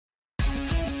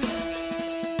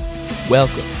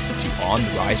Welcome to On the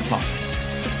Rise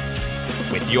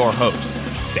Podcast with your hosts,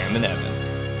 Sam and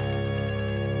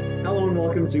Evan. Hello and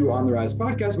welcome to On the Rise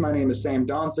Podcast. My name is Sam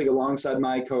Donsig alongside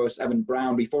my co-host Evan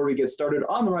Brown. Before we get started,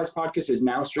 On the Rise Podcast is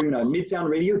now streaming on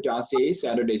midtownradio.ca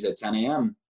Saturdays at 10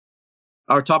 a.m.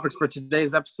 Our topics for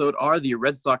today's episode are the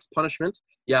Red Sox punishment,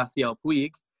 Yasiel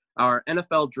Puig, our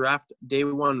NFL Draft Day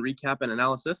 1 recap and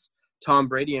analysis, Tom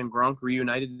Brady and Gronk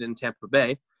reunited in Tampa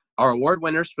Bay, our award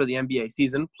winners for the NBA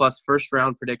season, plus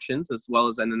first-round predictions, as well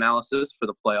as an analysis for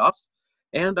the playoffs,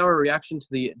 and our reaction to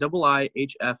the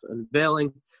IIHF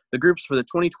unveiling the groups for the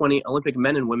 2020 Olympic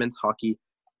men and women's hockey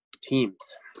teams.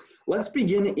 Let's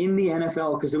begin in the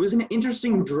NFL because it was an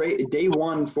interesting day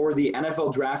one for the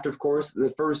NFL draft, of course, the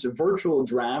first virtual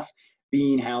draft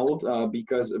being held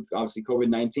because of obviously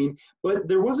COVID-19. But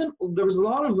there's not a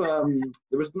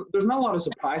lot of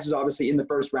surprises obviously in the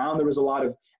first round. There was a lot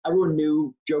of, everyone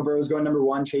knew Joe Burrow was going number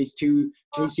 1, Chase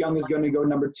Young is going to go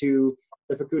number 2.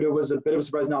 Facundo was a bit of a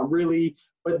surprise, not really.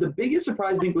 But the biggest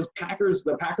surprise I think was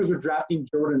the Packers were drafting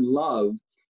Jordan Love.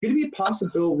 Going to be a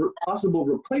possible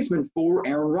replacement for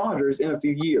Aaron Rodgers in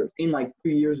 2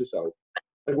 years or so.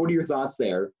 Like, what are your thoughts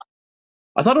there?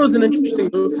 I thought it was an interesting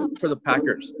move for the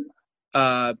Packers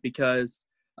because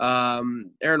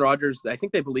Aaron Rodgers, I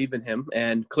think they believe in him,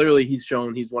 and clearly he's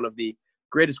shown he's one of the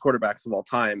greatest quarterbacks of all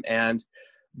time. And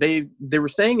they were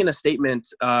saying in a statement,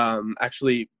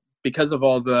 actually, because of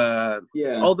all the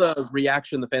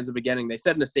reaction the fans have been getting, they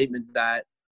said in a statement that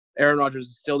Aaron Rodgers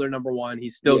is still their number 1.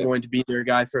 He's still going to be their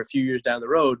guy for a few years down the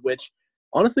road, which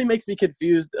honestly makes me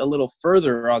confused a little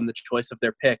further on the choice of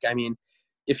their pick. I mean,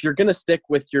 if you're going to stick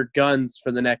with your guns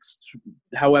for the next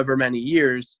however many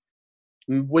years,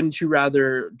 wouldn't you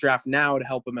rather draft now to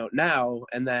help him out now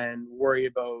and then worry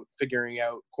about figuring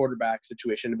out quarterback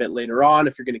situation a bit later on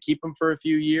if you're going to keep him for a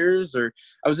few years? Or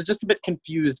I was just a bit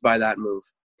confused by that move.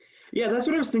 Yeah, that's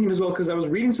what I was thinking as well, because I was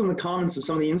reading some of the comments of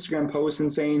some of the Instagram posts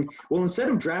and saying, well, instead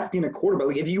of drafting a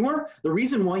quarterback, like the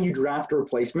reason why you draft a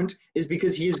replacement is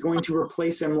because he is going to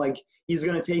replace him, like he's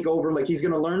going to take over, like he's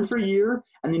going to learn for a year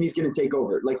and then he's going to take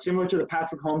over. Like similar to the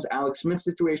Patrick Mahomes, Alex Smith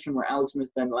situation where Alex Smith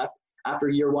then left after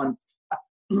year 1.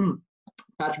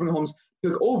 Patrick Mahomes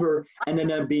took over and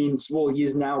ended up being, he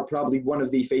is now probably one of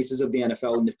the faces of the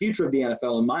NFL and the future of the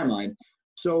NFL in my mind.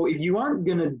 So if you aren't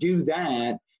going to do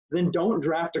that, then don't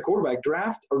draft a quarterback.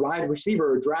 Draft a wide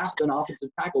receiver or draft an offensive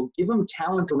tackle. Give him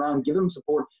talent around, give him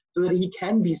support so that he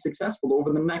can be successful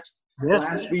over the next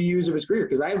last few years of his career.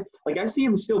 Because I see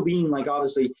him still being like,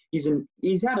 obviously he's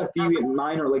had a few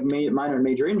minor and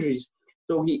major injuries.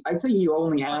 So I'd say he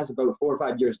only has about 4 or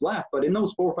 5 years left. But in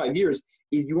those 4 or 5 years,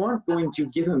 if you aren't going to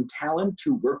give him talent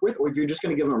to work with, or if you're just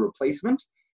going to give him a replacement,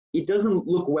 it doesn't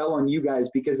look well on you guys,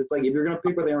 because it's like if you're going to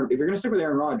stick with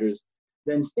Aaron Rodgers,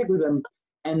 then stick with him.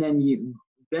 And then you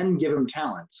give him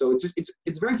talent. So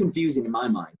it's very confusing in my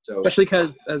mind. So especially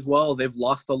because as well they've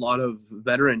lost a lot of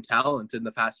veteran talent in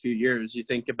the past few years. You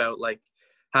think about like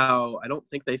how I don't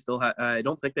think they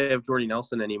have Jordy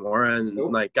Nelson anymore, and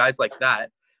like guys like that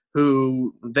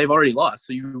who they've already lost.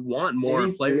 So you want more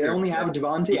players. They only have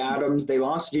Devontae Adams. They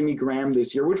lost Jimmy Graham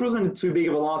this year, which wasn't too big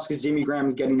of a loss because Jimmy Graham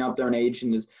is getting up there in age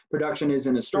and his production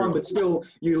isn't as strong. But still,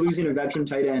 you're losing a veteran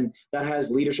tight end that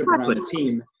has leadership around the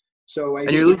team. So I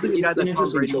think you're losing a guy it's an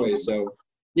interesting choice. So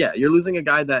yeah, you're losing a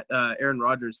guy that Aaron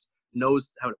Rodgers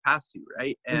knows how to pass to,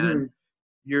 right? And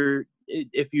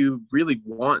if you really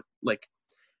want, like,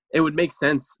 it would make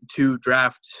sense to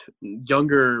draft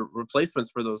younger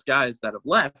replacements for those guys that have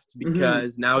left,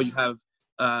 because now you have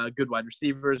good wide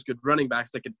receivers, good running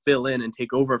backs that could fill in and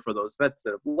take over for those vets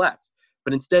that have left.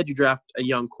 But instead, you draft a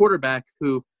young quarterback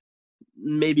who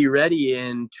may be ready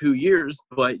in 2 years,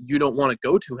 but you don't want to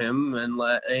go to him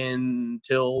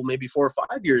until maybe 4 or 5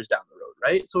 years down the road,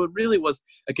 right? So it really was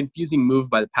a confusing move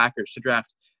by the Packers to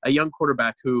draft a young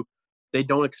quarterback who they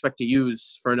don't expect to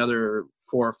use for another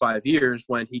 4 or 5 years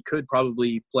when he could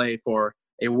probably play for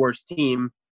a worse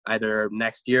team either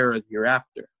next year or the year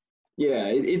after. Yeah,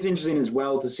 it's interesting as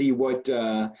well to see what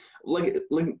like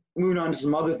moving on to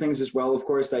some other things as well. Of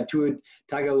course, that Tua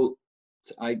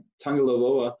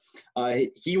Tagovailoa,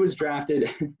 he was drafted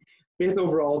 5th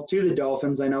overall to the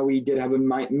Dolphins. I know we did have a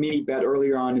mini bet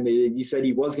earlier on, and you said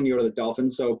he was going to go to the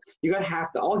Dolphins. So you got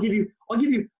half the. I'll give you like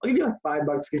 $5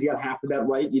 because you got half the bet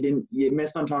right. You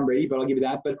missed on Tom Brady, but I'll give you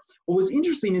that. But what was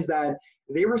interesting is that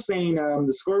they were saying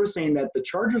the score was saying that the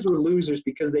Chargers were losers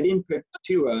because they didn't pick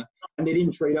Tua and they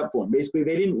didn't trade up for him. Basically,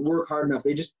 they didn't work hard enough.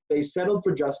 They settled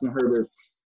for Justin Herbert.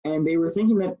 And they were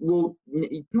thinking that, well,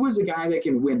 Tua's a guy that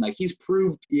can win. Like, he's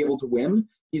proved to be able to win.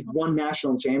 He's won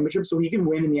national championships, so he can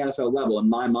win in the NFL level, in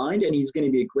my mind, and he's going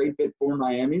to be a great fit for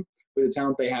Miami with the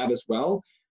talent they have as well.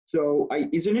 So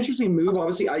it's an interesting move.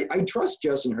 Obviously, I trust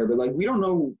Justin Herbert. Like, we don't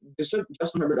know Justin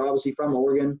Herbert, obviously from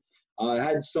Oregon,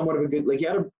 had somewhat of a good, like, he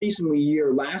had a decent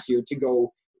year last year to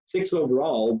go 6th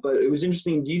overall. But it was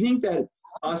interesting. Do you think that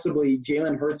possibly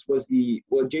Jalen Hurts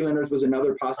was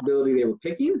another possibility they were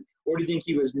picking, or do you think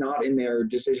he was not in their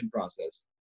decision process?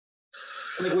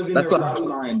 Like, was in their thought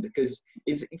mind? Because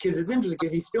it's interesting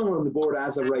because he's still on the board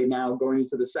as of right now, going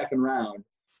into the second round.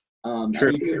 Sure.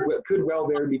 And he could well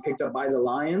there be picked up by the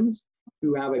Lions,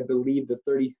 who have, I believe, the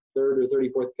 33rd or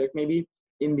 34th pick maybe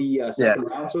in the second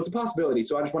round. So it's a possibility.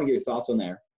 So I just want to get your thoughts on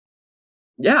there.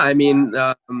 Yeah, I mean,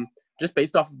 just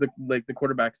based off of the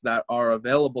quarterbacks that are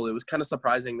available, it was kind of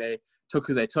surprising they took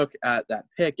who they took at that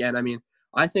pick. And I mean,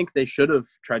 I think they should have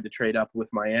tried to trade up with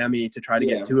Miami to try to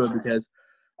get Tua, because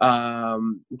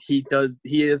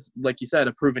he is, like you said,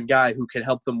 a proven guy who can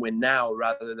help them win now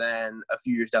rather than a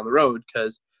few years down the road.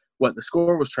 Because what the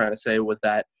score was trying to say was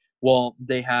that, well,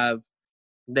 they have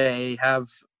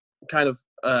kind of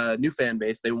a new fan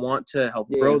base. They want to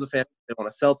help grow the fan. They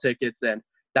want to sell tickets, and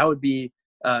that would be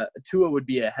Tua would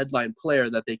be a headline player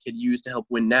that they could use to help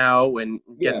win now and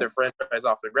get their franchise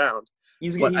off the ground.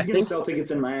 He's going to sell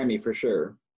tickets in Miami for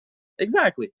sure.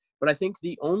 Exactly. But I think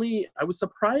I was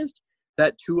surprised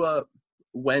that Tua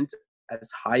went as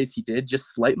high as he did,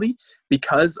 just slightly,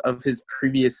 because of his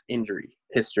previous injury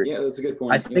history. Yeah, that's a good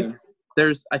point.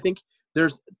 I think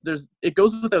it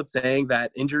goes without saying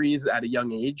that injuries at a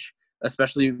young age,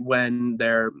 especially when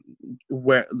they're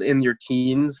in your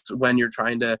teens, when you're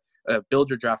trying to build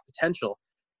your draft potential,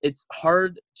 it's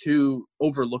hard to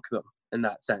overlook them in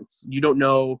that sense. You don't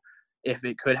know if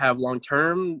it could have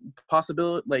long-term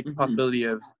possibility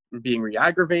of being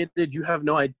re-aggravated. You have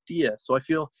no idea. So I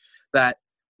feel that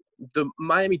the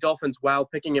Miami Dolphins, while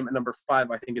picking him at number 5,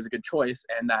 I think is a good choice,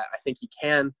 and that I think he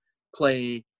can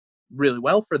play really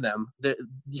well for them.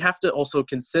 You have to also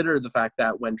consider the fact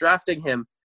that when drafting him,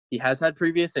 he has had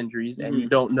previous injuries, and you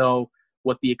don't know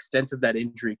what the extent of that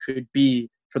injury could be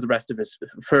for the rest of his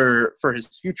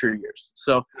future years.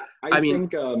 So I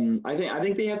think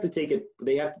they have to take it.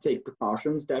 They have to take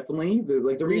precautions. Definitely, the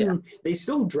reason they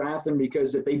still draft him,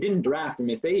 because if they didn't draft him,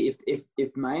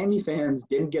 if Miami fans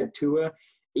didn't get Tua,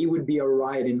 it would be a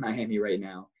riot in Miami right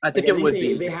now. I think it would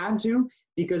be. They had to,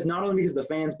 because not only because of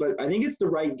the fans, but I think it's the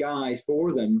right guy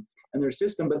for them and their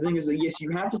system. But the thing is that, yes, you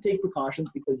have to take precautions,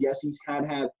 because yes,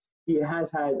 he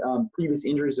has had previous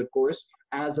injuries, of course,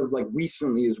 as of like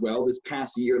recently as well, this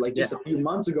past year. Like just a few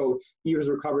months ago, he was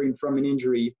recovering from an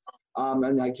injury,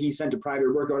 and like he sent a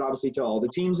private workout, obviously, to all the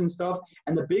teams and stuff.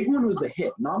 And the big one was the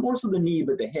hip, not more so the knee,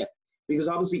 but the hip, because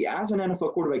obviously as an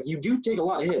NFL quarterback, you do take a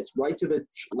lot of hits right to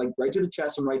the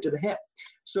chest and right to the hip.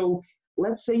 So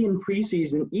let's say in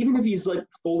preseason, even if he's like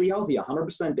fully healthy,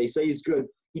 100%, they say he's good,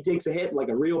 he takes a hit, like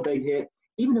a real big hit,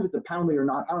 even if it's a penalty or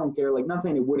not, I don't care. Like, not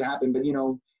saying it would happen, but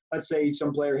let's say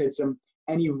some player hits him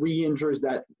and he re-injures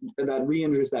that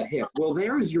hip. Well,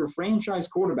 there is your franchise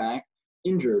quarterback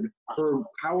injured for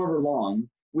however long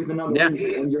with another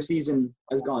injury, and your season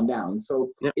has gone down. So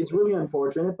it's really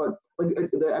unfortunate, but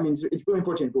it's really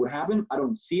unfortunate if it would happen. I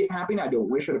don't see it happening. I don't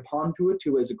wish it upon Tua.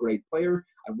 Tua is a great player.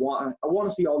 I want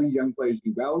to see all these young players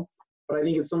do well, but I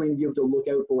think it's something you have to look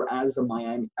out for as a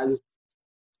Miami,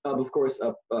 of course,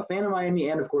 a fan of Miami,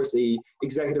 and of course the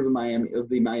executive of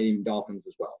the Miami Dolphins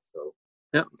as well. So.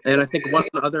 Yeah, and I think one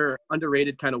other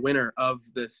underrated kind of winner of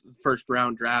this first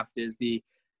round draft is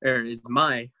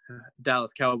my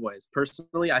Dallas Cowboys.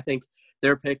 Personally, I think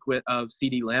their pick of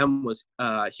CeeDee Lamb was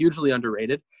hugely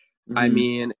underrated. I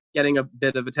mean, getting a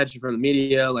bit of attention from the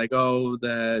media, like,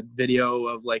 the video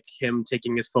of like him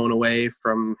taking his phone away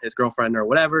from his girlfriend or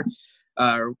whatever.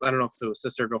 I don't know if it was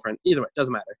sister or girlfriend. Either way, it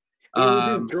doesn't matter. It was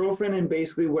his girlfriend, and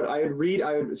basically what I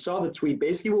saw the tweet.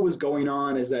 Basically what was going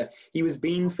on is that he was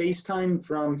being FaceTimed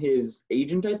from his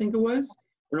agent, I think it was.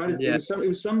 Or not it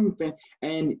was something,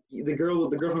 and the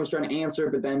girlfriend was trying to answer,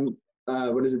 but then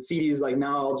CeeDee's like, no,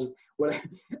 I'll just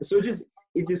so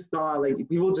it just thought like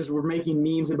people just were making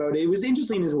memes about it. It was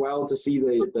interesting as well to see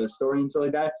the story and stuff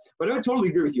like that. But I would totally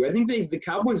agree with you. I think the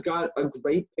Cowboys got a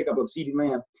great pickup of CeeDee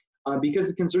Lamb.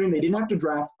 Because considering they didn't have to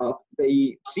draft up,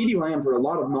 CeeDee Lamb for a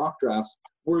lot of mock drafts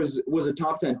was a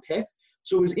top 10 pick.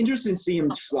 So it was interesting to see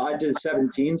him slide to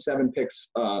 17, 7 picks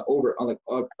over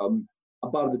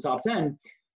above the top 10.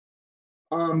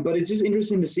 But it's just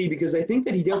interesting to see, because I think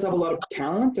that he does have a lot of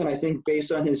talent, and I think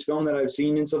based on his film that I've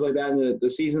seen and stuff like that, and the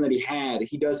season that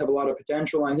he does have a lot of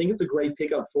potential. And I think it's a great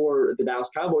pickup for the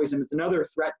Dallas Cowboys, and it's another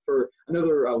threat for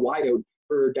another wideout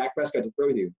for Dak Prescott to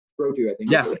throw to. I think.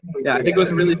 Yeah, I think it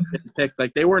was really picked.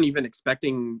 Like, they weren't even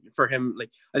expecting for him. Like,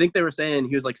 I think they were saying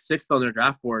he was like 6th on their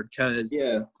draft board, because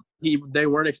they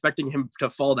weren't expecting him to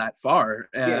fall that far.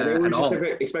 They were at just all.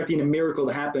 expecting a miracle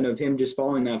to happen of him just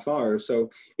falling that far. So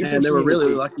and they were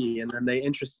really lucky. And then they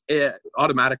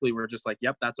automatically were just like,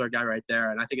 yep, that's our guy right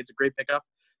there. And I think it's a great pickup.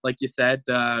 Like you said,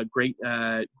 great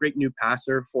new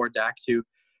passer for Dak to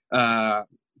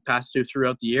pass to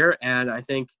throughout the year. And I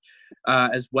think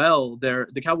as well,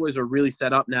 the Cowboys are really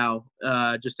set up now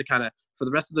just to kind of, for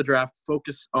the rest of the draft,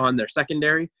 focus on their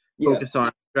secondary, focus on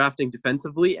drafting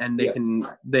defensively, and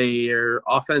their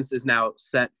offense is now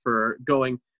set for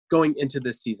going into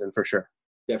this season for sure.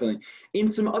 Definitely. In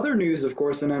some other news, of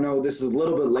course, and I know this is a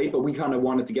little bit late, but we kind of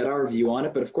wanted to get our view on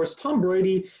it. But of course, Tom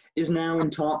Brady is now in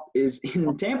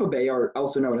Tampa Bay, or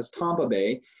also known as Tampa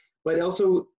Bay. But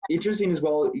also interesting as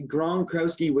well,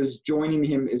 Gronkowski was joining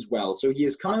him as well. So he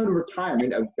has come out of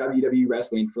retirement of WWE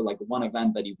wrestling for like one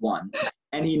event that he won.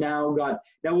 And he now what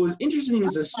was interesting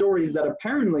is the story is that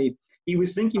apparently he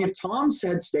was thinking if Tom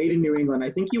had stayed in New England, I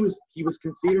think he was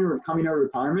considering coming out of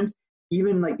retirement,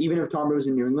 even if Tom was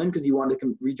in New England because he wanted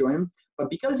to rejoin him. But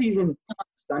because he's in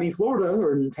sunny Florida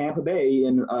or in Tampa Bay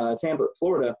in Tampa,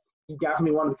 Florida, he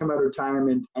definitely wanted to come out of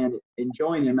retirement and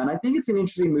join him. And I think it's an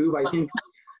interesting move. I think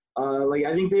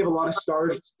they have a lot of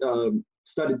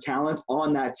studded talent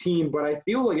on that team, but I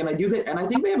feel like, and I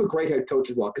think they have a great head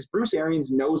coach as well, because Bruce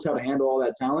Arians knows how to handle all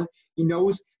that talent. He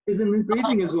knows, because in the great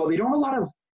thing as well, they don't have a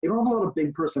lot of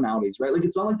big personalities, right? Like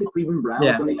it's not like the Cleveland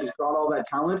Browns when they just got all that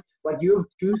talent. Like you have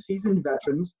two seasoned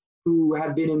veterans who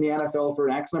have been in the NFL for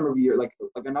an X number of years, like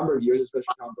a number of years,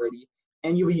 especially Tom Brady.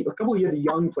 And you have a couple of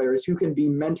young players who can be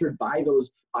mentored by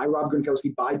Rob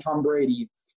Gronkowski, by Tom Brady,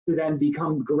 to then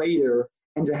become greater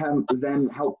and to then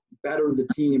help better the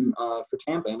team for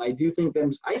Tampa. And I do think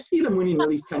I see them winning at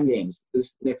least 10 games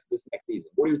this next season.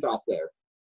 What are your thoughts there?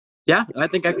 Yeah, I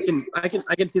think I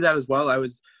can see that as well.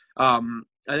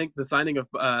 I think the signing of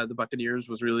the Buccaneers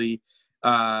was really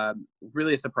a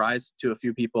surprise to a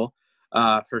few people,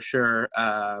 for sure.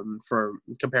 For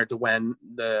compared to when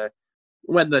the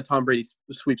Tom Brady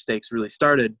sweepstakes really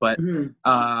started. But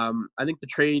I think the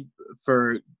trade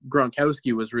for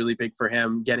Gronkowski was really big for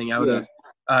him, getting out of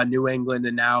New England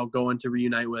and now going to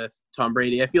reunite with Tom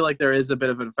Brady. I feel like there is a bit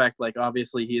of an effect. Like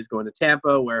obviously he is going to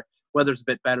Tampa where weather's a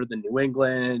bit better than New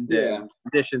England and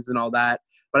conditions and all that.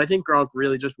 But I think Gronk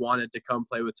really just wanted to come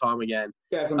play with Tom again.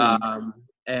 Definitely.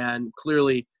 And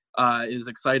clearly is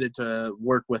excited to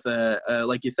work with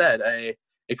like you said, a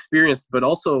experienced, but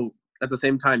also at the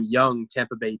same time, young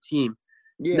Tampa Bay team.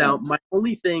 Yeah. Now, my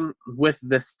only thing with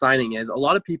this signing is a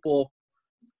lot of people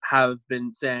have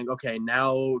been saying, okay,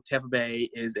 now Tampa Bay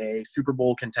is a Super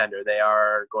Bowl contender. They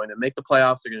are going to make the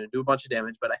playoffs. They're going to do a bunch of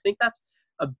damage. But I think that's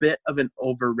a bit of an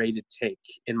overrated take,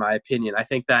 in my opinion. I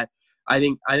think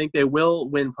they will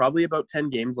win probably about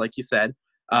 10 games, like you said.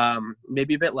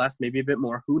 Maybe a bit less, maybe a bit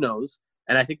more. Who knows?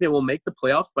 And I think they will make the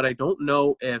playoffs, but I don't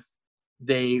know if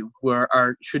they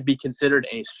should be considered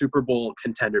a Super Bowl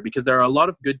contender, because there are a lot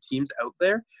of good teams out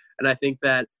there, and I think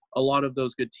that a lot of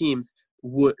those good teams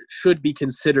should be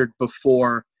considered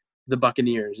before the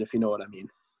Buccaneers, if you know what I mean.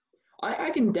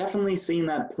 I can definitely see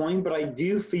that point, but I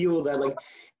do feel that, like,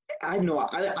 I don't know.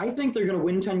 I think they're going to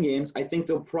win 10 games. I think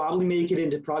they'll probably make it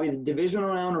into probably the divisional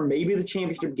round or maybe the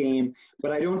championship game,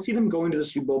 but I don't see them going to the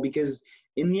Super Bowl because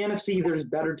in the NFC, there's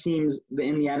better teams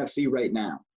in the NFC right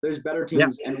now. There's better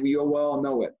teams, and we all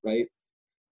know it, right?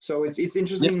 So it's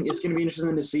interesting. Yep. It's going to be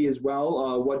interesting to see as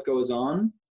well what goes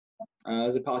on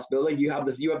as a possibility. You have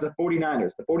the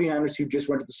 49ers, who just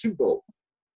went to the Super Bowl,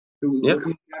 who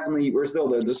definitely were still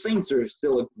there. The Saints are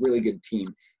still a really good team.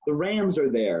 The Rams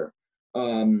are there.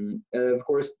 Of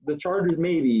course, the Chargers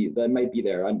might be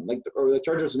there. Or the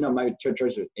Chargers,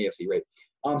 Chargers are AFC, right?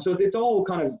 So it's all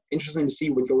kind of interesting to see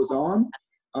what goes on.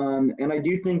 And I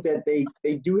do think that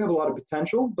they do have a lot of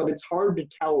potential, but it's hard to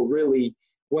tell really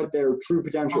what their true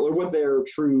potential or what their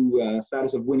true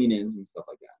status of winning is and stuff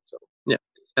like that. So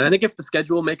and I think if the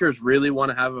schedule makers really want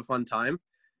to have a fun time,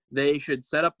 they should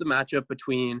set up the matchup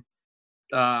between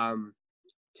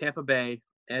Tampa Bay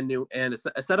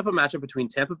set up a matchup between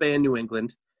Tampa Bay and New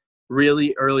England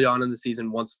really early on in the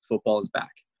season once football is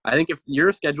back. I think if you're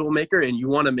a schedule maker and you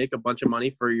want to make a bunch of money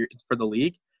for the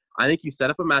league, I think you set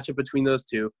up a matchup between those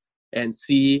two and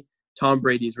see Tom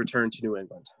Brady's return to New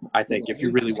England. I think if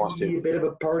you really want to. A bit of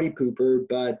a party pooper,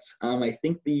 but I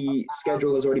think the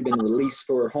schedule has already been released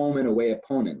for home and away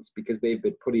opponents because they've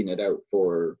been putting it out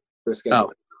for schedule.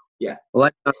 Oh. Yeah. Well, I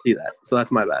did not see that, so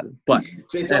that's my bad. But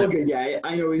so it's all good. Yeah,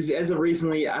 I know. As of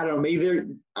recently, I don't know. Maybe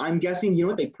I'm guessing. You know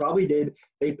what they probably did?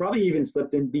 They probably even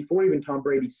slipped in before even Tom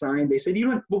Brady signed. They said, you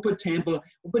know what? We'll put Tampa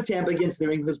against New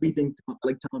England because we think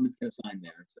Tom is going to sign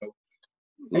there. So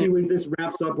Anyways, this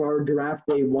wraps up our draft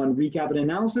day 1 recap and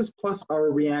analysis, plus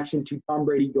our reaction to Tom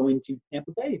Brady going to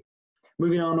Tampa Bay.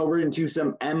 Moving on over into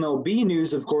some MLB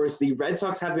news, of course, the Red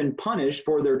Sox have been punished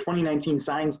for their 2019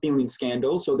 sign stealing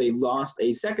scandal, so they lost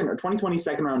a 2020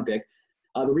 second-round pick.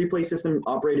 The replay system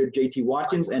operator JT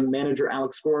Watkins and manager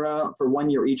Alex Cora for 1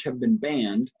 year each have been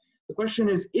banned. The question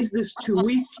is this too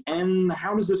weak, and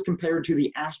how does this compare to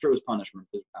the Astros punishment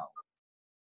as well?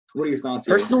 What are your thoughts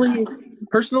here?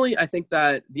 Personally, I think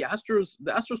that the Astros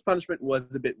punishment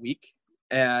was a bit weak,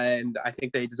 and I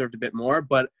think they deserved a bit more.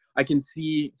 But I can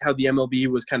see how the MLB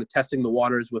was kind of testing the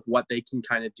waters with what they can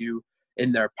kind of do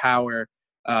in their power,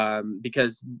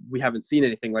 because we haven't seen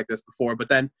anything like this before. But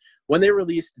then when they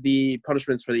released the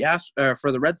punishments for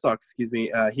the Red Sox,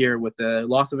 here with the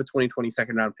loss of a 2020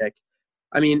 second-round pick,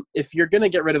 I mean, if you're going to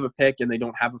get rid of a pick and they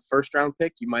don't have a first-round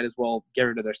pick, you might as well get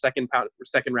rid of their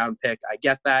second-round pick. I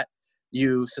get that.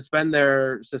 You suspend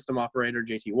their system operator,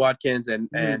 JT Watkins, and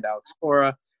Alex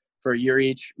Cora for a year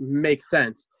each. Makes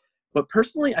sense. But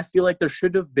personally, I feel like there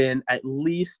should have been at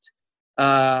least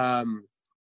another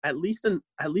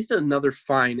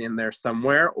fine in there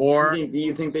somewhere. Or do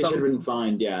you think they should have been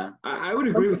fined? Yeah, I would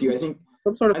agree with you. I think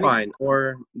some sort of fine,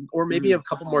 or maybe a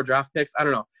couple more draft picks. I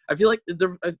don't know. I feel like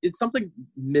it's something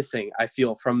missing, I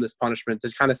feel, from this punishment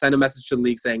to kind of send a message to the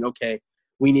league saying, okay,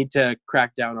 we need to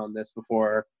crack down on this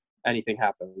before anything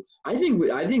happens. I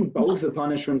think both the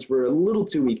punishments were a little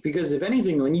too weak, because if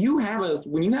anything, when you have a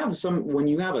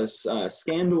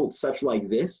scandal such like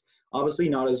this, obviously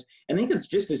not as, I think it's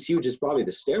just as huge as probably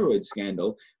the steroid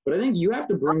scandal, but I think you have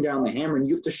to bring down the hammer and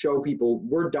you have to show people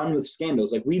we're done with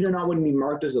scandals. Like, we do not want to be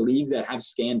marked as a league that have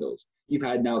scandals. You've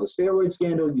had now the steroid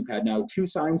scandal, you've had now 2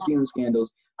 sign stealing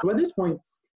scandals. So at this point,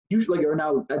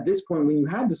 when you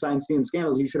had the sign stealing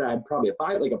scandals, you should have had probably a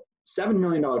 $7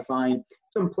 million fine.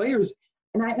 Some players,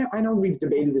 and I know we've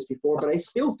debated this before, but I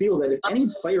still feel that if any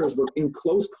players were in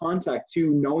close contact to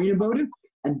knowing about it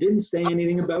and didn't say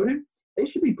anything about it, they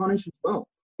should be punished as well.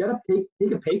 You gotta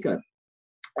take a pay cut.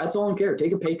 That's all I care.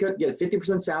 Take a pay cut, get a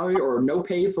 50% salary or no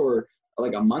pay for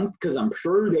like a month, because I'm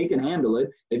sure they can handle it.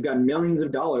 They've got millions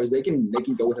of dollars. They can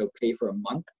go without pay for a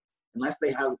month, unless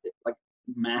they have like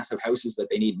massive houses that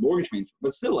they need mortgage payments.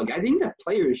 But still, like, I think that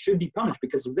players should be punished,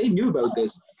 because if they knew about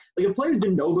this, like if players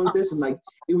didn't know about this and like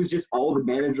it was just all the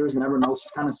managers and everyone else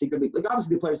kind of secretly, like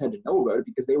obviously the players had to know about it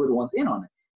because they were the ones in on it.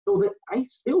 So that I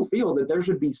still feel that there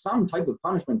should be some type of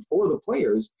punishment for the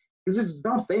players, because it's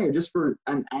not fair just for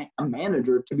a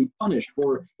manager to be punished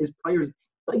for his players.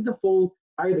 Like the full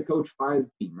fire the coach, fire the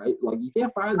team, right? Like, you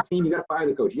can't fire the team, you got to fire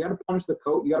the coach. You got to punish the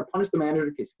coach, you got to punish the manager,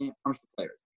 because you can't punish the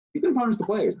players. You can punish the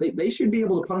players. They should be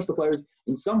able to punish the players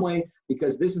in some way,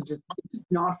 because this is just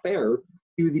not fair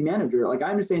to the manager. Like, I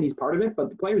understand he's part of it, but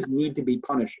the players need to be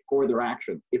punished for their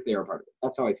actions if they are part of it.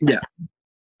 That's how I feel. Yeah.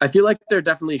 I feel like there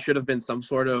definitely should have been some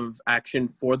sort of action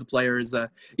for the players.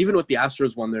 Even with the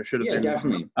Astros one, there should have been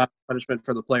definitely punishment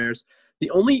for the players. The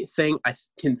only thing I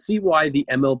can see why the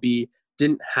MLB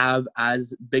didn't have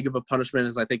as big of a punishment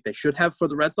as I think they should have for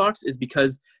the Red Sox is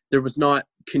because there was not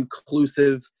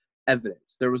conclusive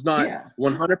evidence. There was not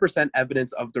 100%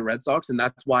 evidence of the Red Sox, and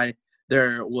that's why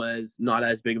there was not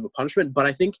as big of a punishment. But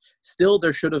I think still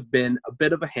there should have been a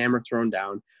bit of a hammer thrown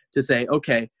down to say,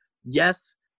 okay,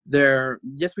 yes,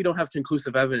 we don't have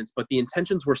conclusive evidence, but the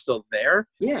intentions were still there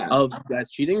of that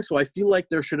cheating. So I feel like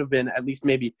there should have been at least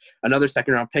maybe another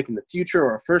second-round pick in the future,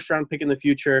 or a first-round pick in the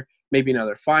future, maybe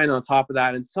another fine on top of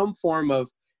that, and some form of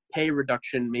pay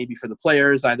reduction maybe for the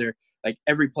players. Either like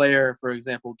every player, for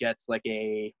example, gets like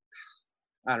a,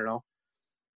 I don't know,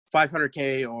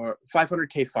 $500K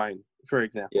fine, for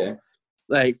example,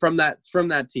 like from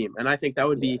that team. And I think that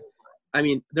would be, I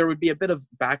mean, there would be a bit of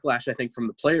backlash, I think, from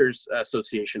the Players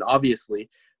Association, obviously.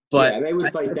 But they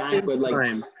would fight back with like,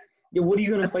 what are you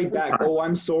going to fight back? Oh,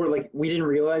 I'm sorry. Like, we didn't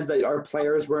realize that our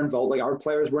players were involved. Like, our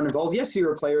players weren't involved. Yes,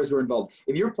 your players were involved.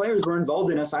 If your players were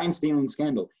involved in a sign stealing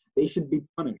scandal, they should be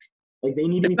punished. Like, they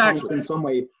need to be punished in some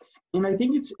way. And I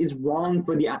think it's wrong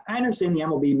for I understand the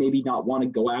MLB maybe not want to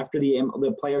go after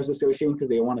the Players Association because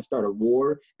they don't want to start a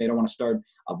war. They don't want to start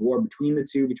a war between the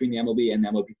two, between the MLB and the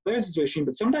MLB Players Association.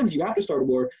 But sometimes you have to start a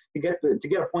war to get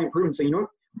a point proven. So, you know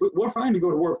what, we're fine to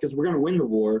go to war because we're going to win the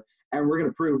war and we're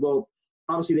going to prove, well,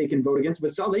 obviously they can vote against,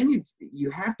 but still you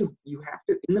have to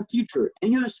in the future,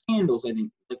 any other scandals, I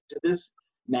think, to this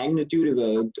magnitude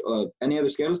of any other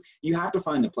scandals, you have to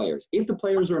find the players. If the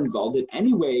players are involved in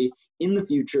any way in the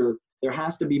future, there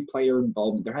has to be player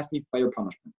involvement. There has to be player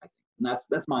punishment, I think. And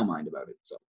that's my mind about it.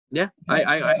 So yeah,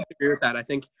 I agree with that. I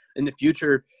think in the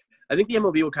future, I think the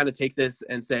MLB will kind of take this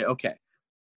and say, okay,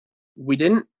 we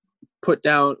didn't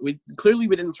we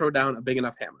didn't throw down a big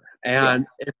enough hammer. And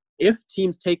if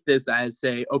teams take this as,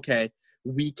 say, okay,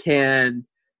 we can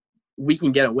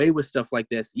get away with stuff like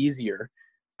this easier,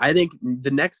 I think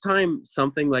the next time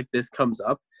something like this comes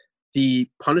up, the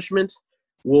punishment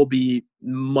will be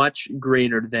much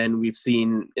greater than we've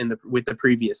seen with the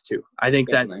previous two. I think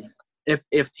Definitely. That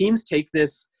if teams take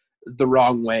this the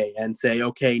wrong way and say,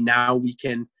 okay, now we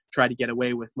can try to get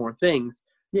away with more things,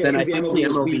 then I think the MLB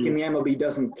is weak and the MLB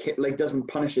doesn't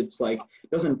punish. It's like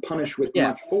doesn't punish with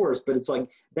much force, but it's like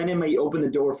then it may open the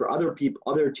door for other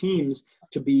teams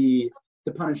to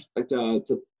punish, like to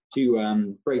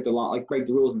break the law, like break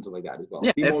the rules and stuff like that as well.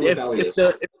 Yeah, if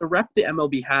the rep the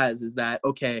MLB has is that,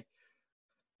 okay,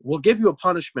 we'll give you a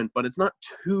punishment, but it's not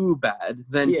too bad,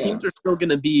 then teams are still going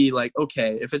to be like,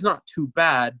 okay, if it's not too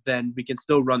bad, then we can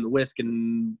still run the risk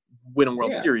and win a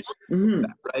World Series. Mm-hmm.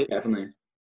 Right? Definitely.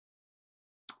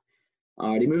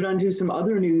 Alrighty, moving on to some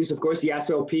other news. Of course,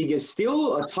 Yasiel Puig is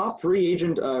still a top free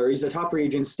agent, he's a top free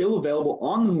agent still available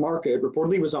on the market.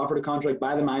 Reportedly was offered a contract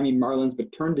by the Miami Marlins,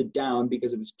 but turned it down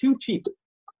because it was too cheap.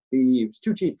 It was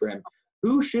too cheap for him.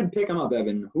 Who should pick him up,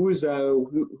 Evan? Who is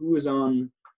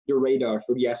on your radar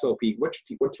for Yasiel Puig?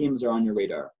 What teams are on your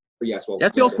radar for Yasiel Puig?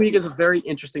 Yasiel Puig is a very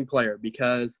interesting player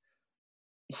because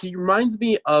he reminds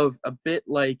me of a bit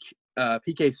like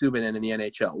PK Subban in the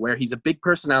NHL, where he's a big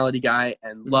personality guy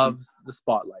and loves the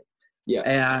spotlight.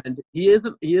 Yeah. And he is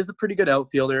a pretty good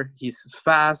outfielder. He's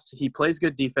fast, he plays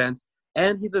good defense,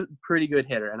 and he's a pretty good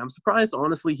hitter. And I'm surprised,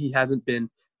 honestly, he hasn't been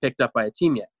picked up by a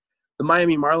team yet. The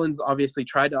Miami Marlins obviously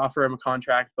tried to offer him a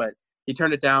contract, but he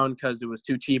turned it down because it was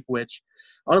too cheap, which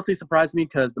honestly surprised me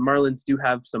because the Marlins do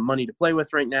have some money to play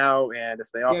with right now. And if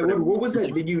they offered him, what was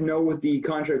that? Did you know what the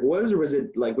contract was, or was it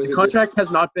like the contract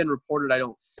has not been reported? I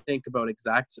don't think about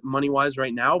exact money wise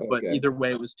right now, but either way,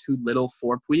 it was too little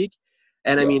for Puig.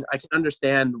 And I mean, I can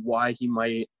understand why he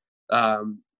might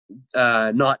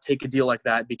not take a deal like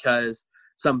that because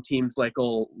some teams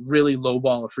will really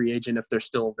lowball a free agent if they're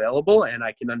still available, and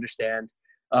I can understand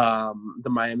the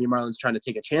Miami Marlins trying to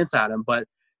take a chance at him. But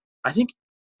I think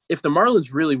if the Marlins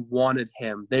really wanted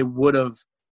him, they would have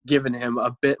given him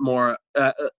a bit more,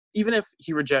 even if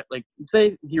he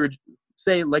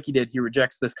say like he did, he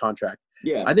rejects this contract.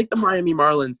 Yeah. I think the Miami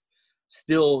Marlins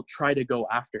still try to go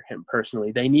after him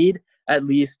personally. They need at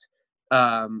least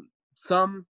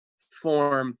some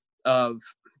form of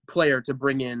player to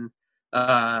bring in.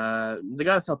 They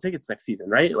gotta sell tickets next season,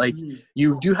 right?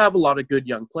 You do have a lot of good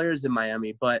young players in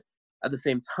Miami, but at the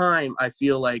same time, I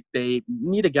feel like they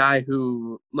need a guy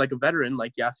who, like a veteran,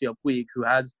 like Yasiel Puig, who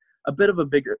has a bit of a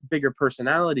bigger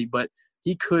personality, but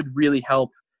he could really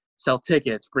help sell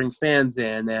tickets, bring fans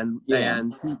in, and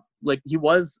he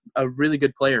was a really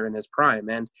good player in his prime,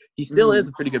 and he still is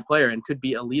a pretty good player and could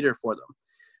be a leader for them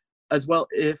as well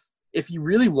if he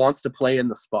really wants to play in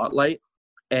the spotlight.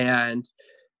 And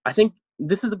I think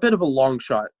this is a bit of a long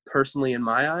shot, personally, in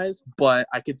my eyes, but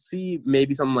I could see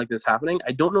maybe something like this happening.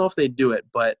 I don't know if they'd do it,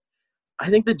 but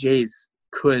I think the Jays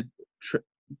should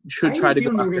try to go after.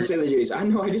 You were going to say the Jays. I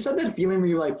know. I just had that feeling where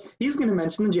you're like, he's going to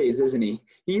mention the Jays, isn't he?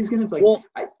 He's going to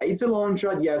it's a long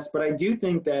shot, yes, but I do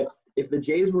think that if the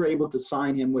Jays were able to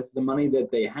sign him with the money that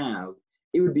they have,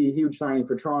 it would be a huge signing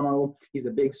for Toronto. He's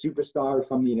a big superstar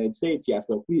from the United States. Yes,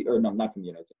 not from the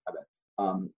United States.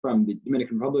 From the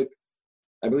Dominican Republic.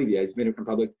 I believe, he's Dominican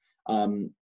Republic.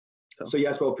 So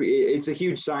yes, it's a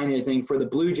huge sign, I think, for the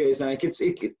Blue Jays, and I could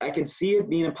see it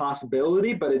being a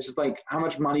possibility, but it's just like, how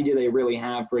much money do they really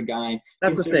have for a guy?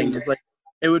 That's the thing. It's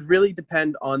it would really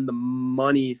depend on the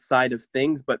money side of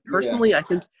things, but personally, I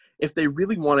think if they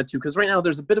really wanted to, because right now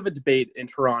there's a bit of a debate in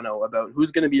Toronto about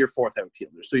who's going to be your fourth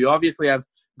outfielder. So you obviously have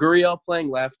Gurriel playing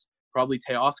left, probably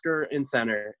Teoscar in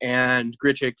center, and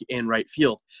Grichuk in right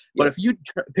field. But if you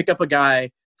pick up a guy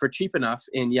for cheap enough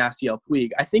in Yasiel Puig,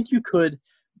 I think you could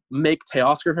make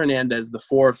Teoscar Hernandez the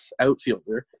fourth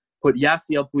outfielder, put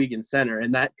Yasiel Puig in center,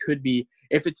 and that could be,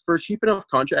 if it's for a cheap enough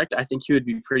contract, I think he would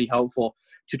be pretty helpful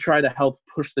to try to help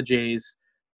push the Jays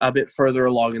a bit further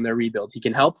along in their rebuild. He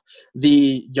can help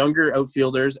the younger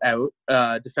outfielders out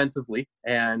defensively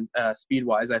and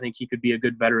speed-wise. I think he could be a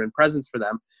good veteran presence for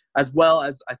them, as well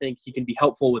as I think he can be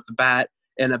helpful with the bat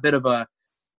and a bit of a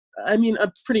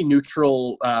pretty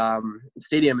neutral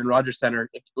stadium in Rogers Center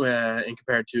in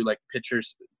compared to pitcher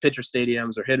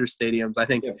stadiums or hitter stadiums. I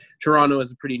think Toronto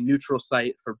is a pretty neutral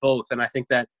site for both, and I think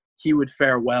that he would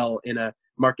fare well in a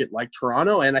market like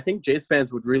Toronto. And I think Jays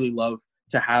fans would really love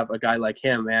to have a guy like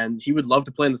him, and he would love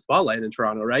to play in the spotlight in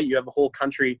Toronto, right? You have a whole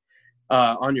country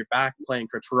on your back playing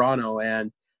for Toronto,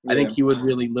 and I think he would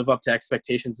really live up to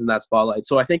expectations in that spotlight.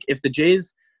 So I think if the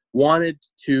Jays wanted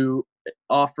to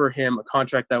offer him a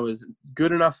contract that was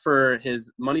good enough for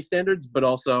his money standards, but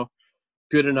also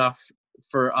good enough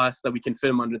for us that we can fit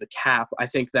him under the cap. I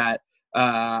think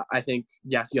Yasiel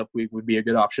Puig would be a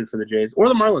good option for the Jays or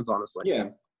the Marlins, honestly. Yeah.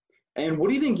 And what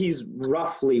do you think he's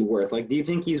roughly worth? Like, do you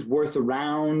think he's worth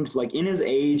around, like, in his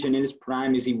age and in his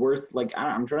prime, is he worth, like,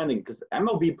 I'm trying to think, because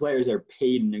MLB players are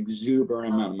paid an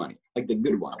exuberant amount of money, like the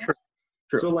good ones.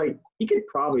 True. So, like, he could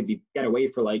probably get away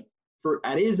for, like, for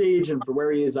at his age and for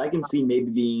where he is, I can see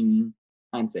maybe being,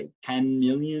 I'd say 10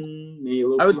 million, maybe a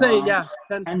little I would say, high. yeah,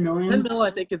 10 million. 10 mil,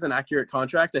 I think, is an accurate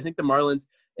contract. I think the Marlins,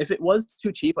 if it was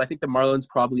too cheap, I think the Marlins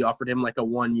probably offered him like a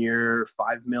 1 year,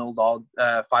 $5 million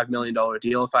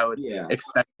deal if I would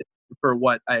expect it for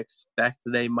what I expect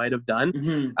they might have done.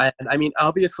 Mm-hmm. I mean,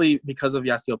 obviously, because of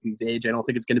Yasiel Puig's age, I don't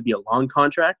think it's going to be a long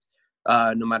contract.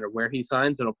 No matter where he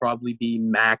signs, it'll probably be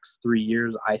max 3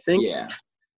 years, I think. Yeah.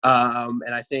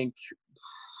 And I think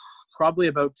probably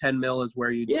about 10 mil is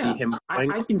where you'd see him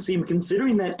going. I can see him,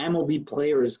 considering that MLB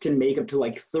players can make up to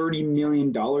like $30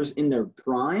 million in their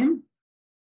prime.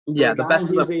 Yeah, the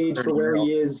best his age for where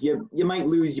he is, you might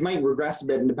lose, you might regress a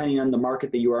bit, and depending on the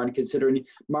market that you are in, considering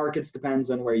markets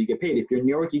depends on where you get paid. If you're in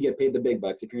New York, you get paid the big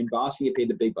bucks. If you're in Boston, you get paid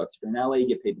the big bucks. If you're in LA, you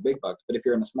get paid the big bucks. But if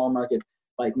you're in a small market,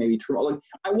 like maybe Toronto, like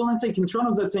I will not say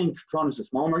Toronto's not saying Toronto's a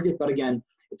small market, but again,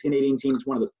 it's Canadian teams,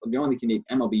 one of the only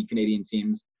MLB Canadian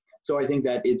teams. So I think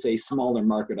that it's a smaller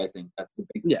market. I think that's the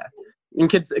big. Yeah,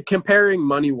 and comparing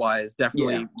money wise,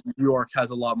 definitely New York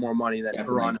has a lot more money than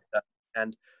Toronto does.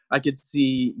 And I could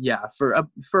see,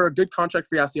 for a good contract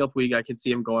for Yasiel Puig, I could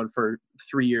see him going for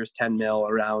 3 years, 10 mil,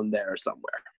 around there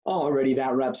somewhere. Alrighty,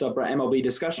 that wraps up our MLB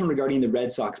discussion regarding the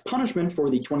Red Sox punishment for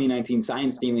the 2019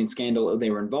 sign stealing scandal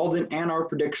they were involved in, and our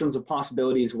predictions of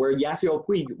possibilities where Yasiel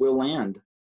Puig will land.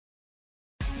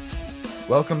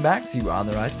 Welcome back to On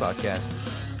the Rise podcast.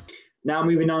 Now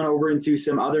moving on over into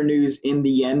some other news in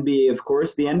the NBA, of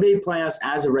course. The NBA playoffs,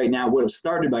 as of right now, would have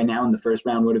started by now, and the first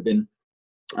round would have been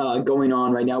going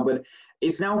on right now, but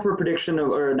it's now for prediction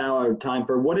now our time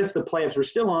for what if the playoffs were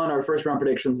still on, our first round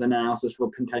predictions analysis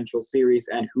for potential series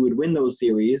and who would win those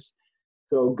series.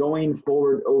 So going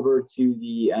forward over to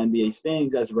the NBA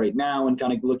standings as of right now and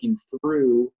kind of looking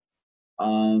through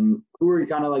who are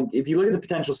kind of like, if you look at the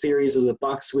potential series of the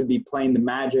Bucks would be playing the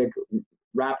Magic,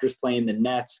 Raptors playing the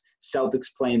Nets, Celtics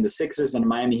playing the Sixers, and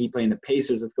Miami Heat playing the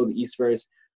Pacers. Let's go to the East first.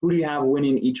 Who do you have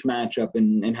winning each matchup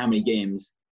and how many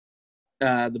games?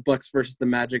 The Bucks versus the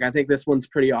Magic. I think this one's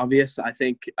pretty obvious. I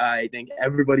think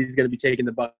everybody's going to be taking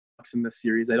the Bucks in this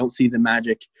series. I don't see the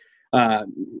Magic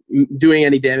doing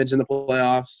any damage in the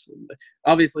playoffs.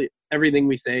 Obviously, everything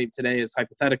we say today is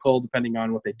hypothetical, depending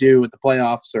on what they do with the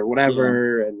playoffs or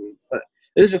whatever. Yeah. But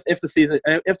it's just if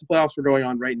the playoffs were going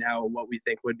on right now, what we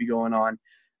think would be going on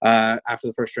after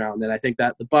the first round. And I think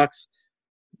that the Bucks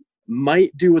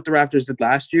might do what the Raptors did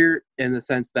last year in the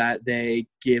sense that they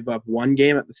gave up one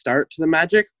game at the start to the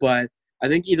Magic, but I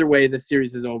think either way the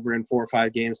series is over in 4 or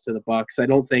 5 games to the Bucks. I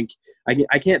don't think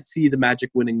I can't see the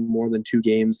Magic winning more than 2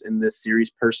 games in this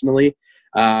series personally,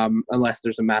 unless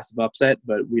there's a massive upset,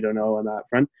 but we don't know on that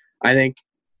front. I think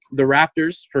the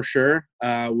Raptors for sure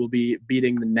will be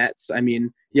beating the Nets. I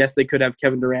mean, yes, they could have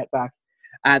Kevin Durant back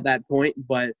at that point,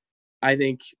 but I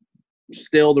think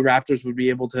still the Raptors would be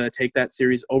able to take that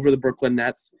series over the Brooklyn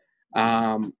Nets.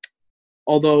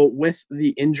 Although with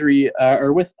the injury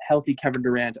or with healthy Kevin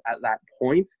Durant at that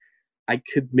point, I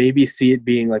could maybe see it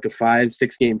being like a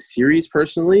 5-6 game series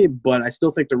personally, but I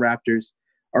still think the Raptors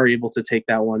are able to take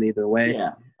that one either way.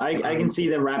 Yeah, I can see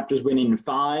the Raptors winning in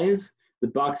 5, the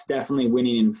Bucks definitely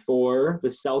winning in 4, the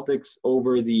Celtics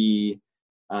over the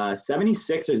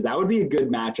 76ers. That would be a good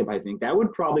matchup, I think. That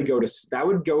would probably go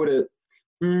to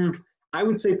I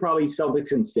would say probably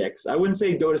Celtics in 6. I wouldn't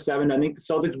say go to 7. I think the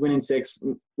Celtics win in 6.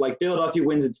 Like Philadelphia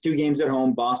wins its 2 games at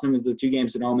home. Boston wins the 2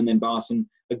 games at home, and then Boston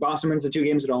wins the 2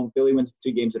 games at home. Philly wins the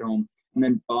 2 games at home, and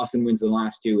then Boston wins the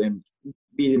last 2 and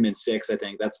beat them in 6. I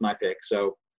think that's my pick.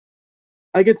 So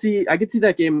I could see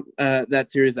that game, that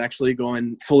series actually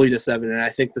going fully to 7, and I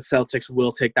think the Celtics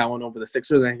will take that one over the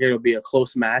Sixers. I think it'll be a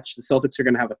close match. The Celtics are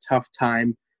going to have a tough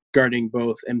time guarding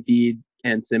both Embiid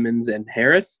and Simmons and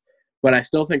Harris. But I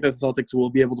still think that the Celtics will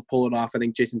be able to pull it off. I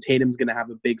think Jason Tatum's going to have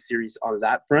a big series on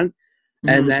that front. Mm-hmm.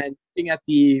 And then looking at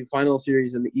the final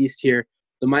series in the East here,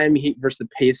 the Miami Heat versus the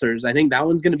Pacers, I think that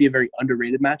one's going to be a very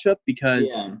underrated matchup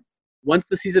because once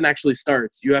the season actually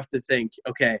starts, you have to think,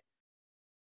 okay,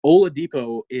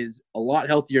 Oladipo is a lot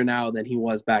healthier now than he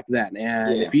was back then.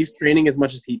 And if he's training as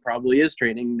much as he probably is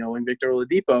training, knowing Victor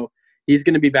Oladipo, he's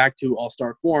going to be back to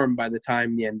all-star form by the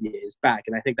time the NBA is back.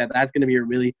 And I think that that's going to be a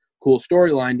really cool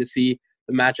storyline to see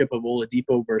the matchup of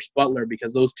Oladipo versus Butler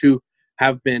because those two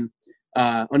have been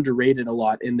underrated a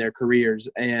lot in their careers.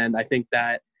 And I think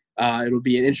that it'll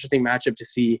be an interesting matchup to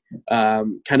see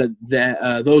kind of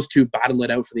those two battle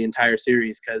it out for the entire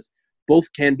series, because both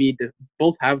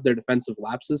have their defensive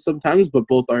lapses sometimes, but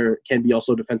both can be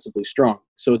also defensively strong.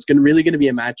 So it's really going to be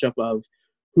a matchup of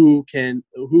who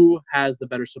has the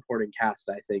better supporting cast,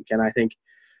 I think. And I think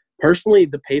personally,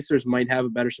 the Pacers might have a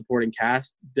better supporting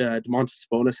cast. Domantas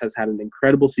Sabonis has had an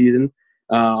incredible season.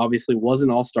 Obviously was an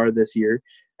all-star this year.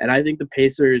 And I think the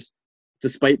Pacers,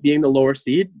 despite being the lower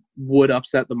seed, would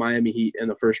upset the Miami Heat in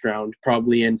the first round,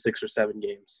 probably in 6 or 7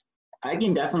 games. I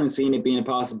can definitely see it being a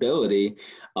possibility.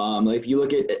 If you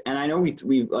look at, and I know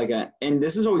we've and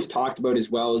this is always talked about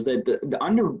as well, is that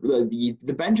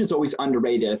the bench is always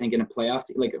underrated. I think in a playoff,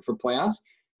 for playoffs,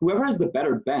 whoever has the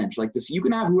better bench, like this, you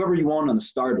can have whoever you want on the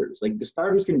starters. Like the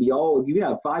starters can be you can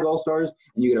have 5 all-stars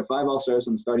and you can have 5 all-stars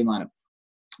on the starting lineup.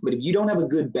 But if you don't have a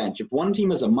good bench, if one team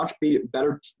has a much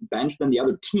better bench than the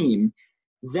other team,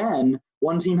 then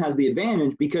one team has the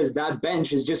advantage because that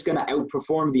bench is just going to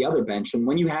outperform the other bench. And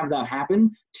when you have that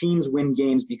happen, teams win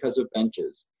games because of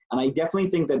benches. And I definitely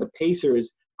think that the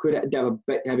Pacers could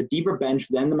have a deeper bench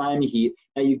than the Miami Heat.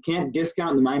 Now, you can't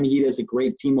discount the Miami Heat as a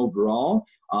great team overall.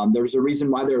 There's a reason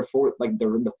why they're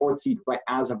the 4th seed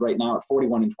as of right now at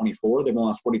 41-24. They've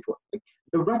lost 42.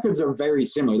 The records are very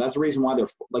similar. That's the reason why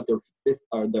they're 5th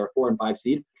or they're 4 and 5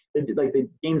 seed. The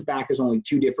games back is only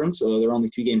 2 difference, so they're only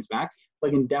 2 games back. So I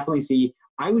can definitely see.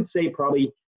 I would say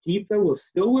probably Heat will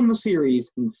still win the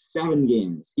series in 7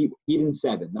 games. Heat in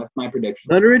 7. That's my prediction.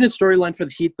 The underrated storyline for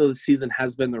the Heat this season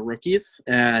has been the rookies,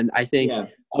 and I think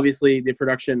obviously the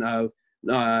production of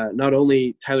not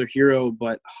only Tyler Hero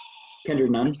but Kendrick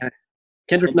Nunn.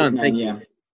 Kendrick Nunn. Thank you.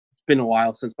 It's been a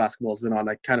while since basketball has been on.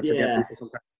 I kind of forget people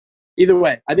sometimes. Either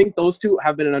way, I think those two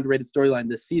have been an underrated storyline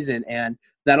this season, and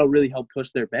that'll really help push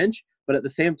their bench. But at the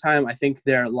same time, I think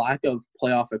their lack of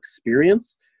playoff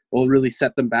experience will really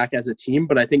set them back as a team.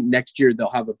 But I think next year they'll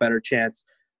have a better chance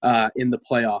in the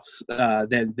playoffs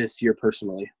than this year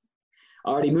personally.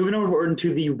 Alrighty, moving over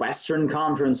into the Western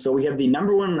Conference. So we have the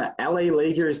number 1 LA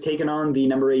Lakers taking on the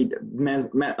number 8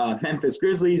 Memphis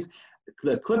Grizzlies.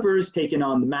 The Clippers taking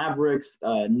on the Mavericks.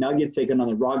 Nuggets taking on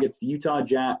the Rockets. The Utah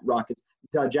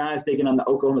Jazz taking on the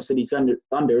Oklahoma City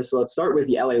Thunder. So let's start with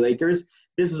the LA Lakers.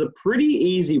 This is a pretty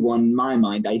easy one in my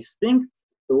mind. I think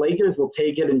the Lakers will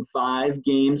take it in 5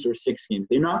 games or 6 games.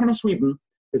 They're not going to sweep them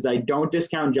because I don't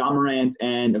discount John Morant.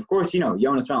 And, of course,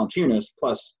 Jonas Valanciunas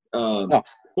plus former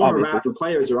Raptor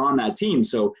players are on that team.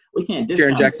 So we can't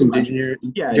discount Jaren Jackson Jr.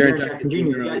 Yeah, Jaren Jackson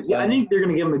Jr. I think they're going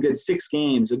to give them a good 6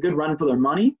 games, a good run for their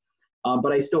money.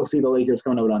 But I still see the Lakers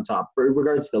coming out on top. For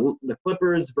regards to the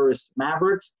Clippers versus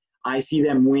Mavericks, I see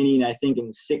them winning, I think,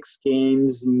 in 6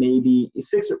 games, maybe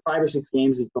 5 or 6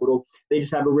 games in total. They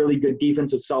just have a really good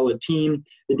defensive, solid team.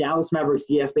 The Dallas Mavericks,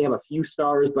 yes, they have a few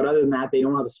stars, but other than that, they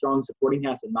don't have a strong supporting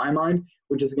cast in my mind,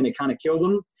 which is going to kind of kill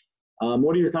them.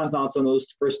 What are your kind of thoughts on those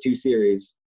first 2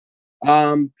 series?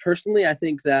 Personally, I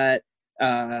think that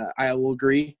I will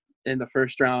agree in the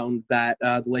first round that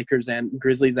the Lakers and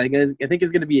Grizzlies, I think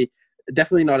is going to be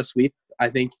definitely not a sweep. I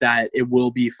think that it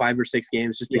will be 5 or 6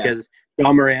 games just because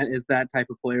John Morant is that type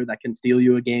of player that can steal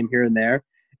you a game here and there.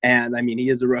 And I mean, he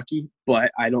is a rookie,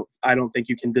 but I don't think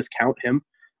you can discount him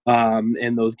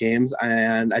in those games.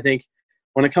 And I think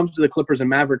when it comes to the Clippers and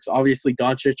Mavericks, obviously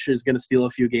Doncic is going to steal a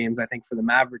few games, I think, for the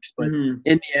Mavericks. But in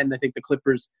the end, I think the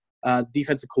Clippers, the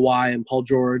defense of Kawhi and Paul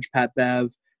George, Pat Bev,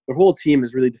 their whole team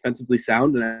is really defensively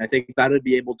sound. And I think that would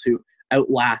be able to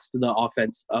outlast the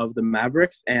offense of the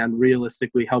Mavericks and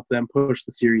realistically help them push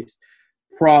the series.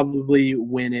 Probably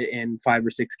win it in 5 or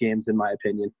 6 games, in my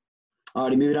opinion. All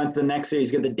right, moving on to the next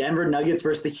series. You got the Denver Nuggets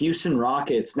versus the Houston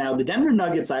Rockets. Now, the Denver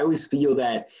Nuggets, I always feel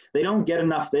that they don't get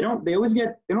enough. They don't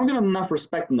get enough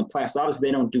respect in the playoffs. Obviously,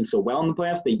 they don't do so well in the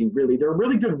playoffs. They're a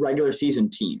really good regular season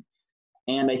team,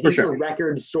 and I think their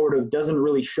record sort of doesn't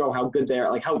really show how good they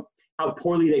are, like how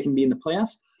poorly they can be in the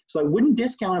playoffs. So I wouldn't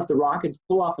discount if the Rockets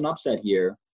pull off an upset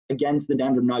here against the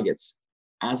Denver Nuggets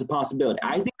as a possibility.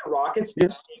 I think the Rockets would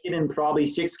take it in probably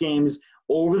 6 games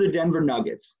over the Denver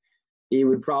Nuggets. It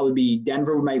would probably be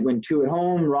Denver might win 2 at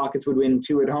home, Rockets would win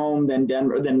 2 at home, then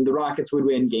the Rockets would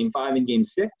win Game 5 and Game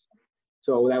 6.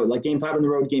 So that would like Game 5 on the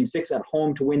road, Game 6 at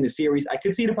home to win the series. I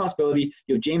could see the possibility.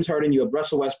 You have James Harden, you have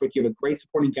Russell Westbrook, you have a great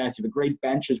supporting cast, you have a great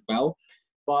bench as well.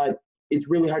 But it's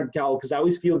really hard to tell because I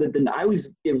always feel that I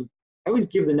always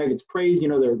give the Nuggets praise.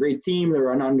 They're a great team.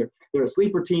 They're a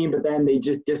sleeper team, but then they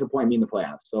just disappoint me in the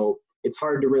playoffs. So it's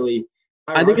hard to really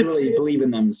believe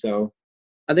in them. So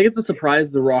I think it's a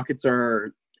surprise the Rockets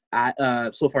are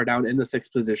so far down in the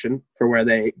 6th position for where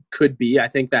they could be. I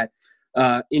think that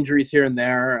injuries here and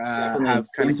there have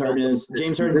kind James of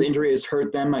James Harden's injury has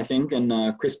hurt them, I think,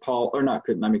 and Chris Paul.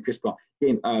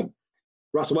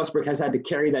 Russell Westbrook has had to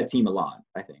carry that team a lot,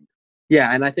 I think.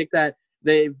 Yeah, and I think that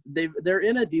they're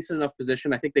in a decent enough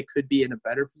position. I think they could be in a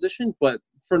better position, but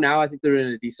for now, I think they're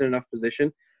in a decent enough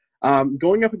position.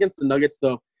 Going up against the Nuggets,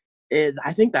 though,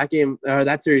 I think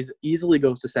that series easily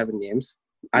goes to 7 games.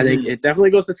 I think it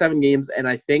definitely goes to 7 games, and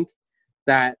I think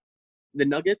that the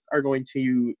Nuggets are going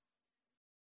to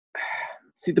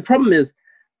see. The problem is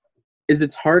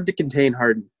it's hard to contain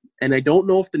Harden, and I don't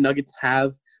know if the Nuggets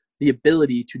have the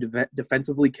ability to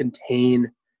defensively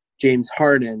contain James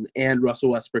Harden and Russell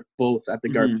Westbrook both at the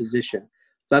guard position.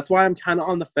 So that's why I'm kind of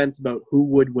on the fence about who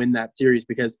would win that series,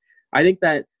 because I think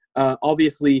that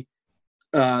obviously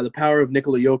the power of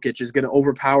Nikola Jokic is going to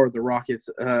overpower the Rockets,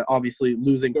 obviously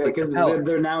losing to because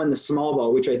they're now in the small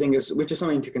ball, which I think is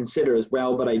something to consider as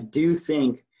well. But I do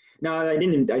think I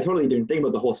totally didn't think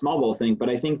about the whole small ball thing, but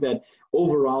I think that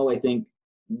overall, I think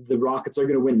the Rockets are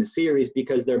going to win the series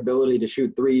because their ability to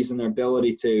shoot threes and their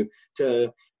ability to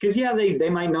because they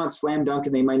might not slam dunk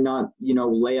and they might not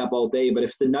lay up all day, but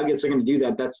if the Nuggets are going to do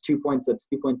that, that's 2 points, that's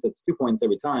 2 points, that's 2 points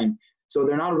every time. So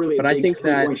they're not really a big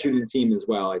three-point shooting team as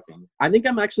well, I think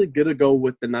I'm actually going to go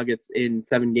with the Nuggets in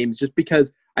 7 games just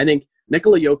because I think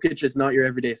Nikola Jokic is not your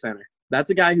everyday center. That's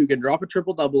a guy who can drop a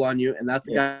triple-double on you, and that's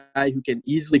a guy who can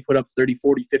easily put up 30,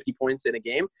 40, 50 points in a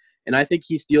game. And I think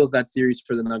he steals that series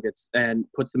for the Nuggets and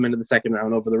puts them into the second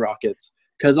round over the Rockets.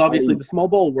 Because obviously the small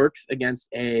ball works against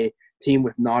a team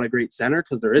with not a great center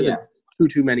because there isn't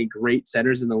too many great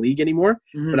centers in the league anymore.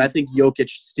 But I think Jokic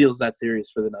steals that series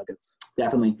for the Nuggets.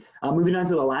 Definitely. Moving on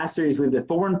to the last series, we have the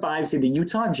 4 and 5 seed, the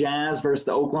Utah Jazz versus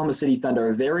the Oklahoma City Thunder.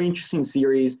 A very interesting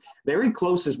series, very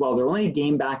close as well. They're only a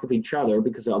game back of each other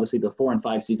because obviously the 4 and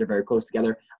 5 seeds are very close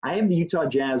together. I have the Utah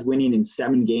Jazz winning in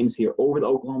 7 games here over the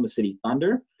Oklahoma City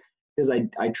Thunder because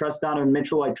I trust Donovan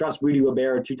Mitchell. I trust Rudy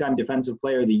Gobert, 2-time Defensive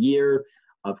Player of the Year.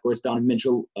 Of course, Donovan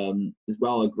Mitchell as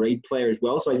well, a great player as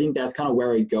well. So I think that's kind of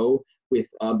where I go with.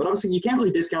 But obviously, you can't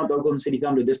really discount the Oklahoma City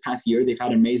Thunder this past year. They've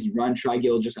had an amazing run. Shai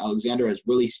Gilgeous-Alexander has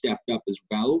really stepped up as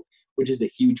well, which is a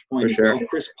huge point as well.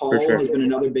 Chris Paul has been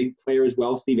another big player as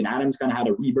well. Steven Adams kind of had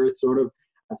a rebirth sort of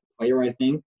as a player, I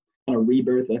think. Kind of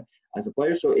rebirth as a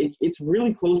player. So it's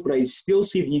really close, but I still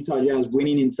see the Utah Jazz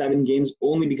winning in 7 games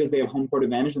only because they have home court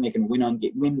advantage and they can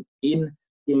win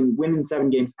in 7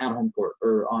 games at home court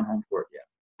or on home court. Yeah.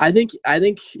 I think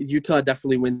Utah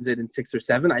definitely wins it in 6 or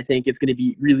 7. I think it's going to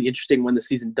be really interesting when the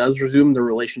season does resume, the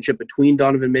relationship between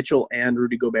Donovan Mitchell and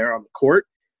Rudy Gobert on the court,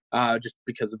 just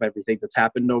because of everything that's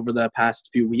happened over the past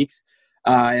few weeks.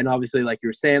 And obviously, like you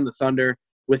were saying, the Thunder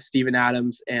with Steven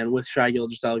Adams and with Shai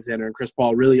Gilgeous-Alexander and Chris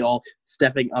Paul really all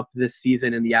stepping up this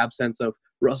season in the absence of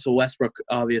Russell Westbrook,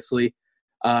 obviously.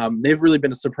 They've really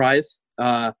been a surprise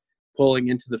pulling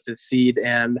into the 5th seed,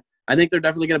 and I think they're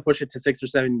definitely going to push it to 6 or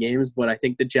 7 games, but I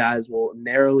think the Jazz will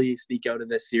narrowly sneak out of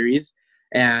this series,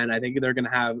 and I think they're going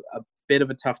to have a bit of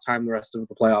a tough time the rest of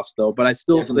the playoffs, though. But I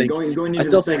still think going into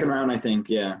the second round, I think,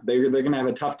 they're going to have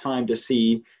a tough time to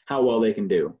see how well they can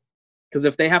do. Because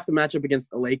if they have to match up against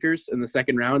the Lakers in the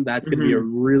second round, that's going to be a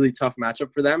really tough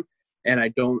matchup for them, and I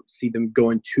don't see them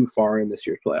going too far in this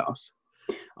year's playoffs.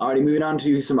 Alrighty, moving on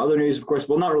to some other news, of course.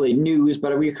 Well, not really news,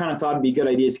 but we kind of thought it'd be a good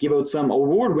idea to give out some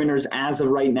award winners as of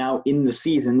right now in the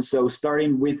season. So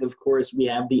starting with, of course, we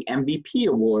have the MVP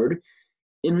award.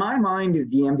 In my mind,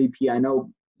 the MVP, I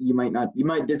know you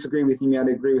might disagree with me, you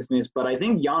might agree with me, but I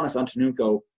think Giannis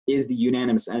Antetokounmpo is the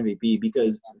unanimous MVP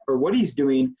because for what he's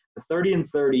doing, the 30 and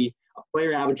 30, a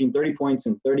player averaging 30 points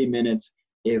in 30 minutes,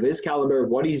 of his caliber,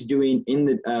 what he's doing in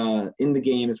the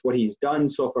game is what he's done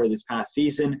so far this past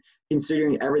season,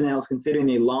 considering everything else, considering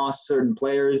they lost certain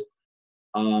players.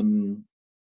 And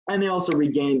they also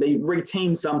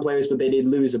retained some players, but they did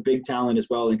lose a big talent as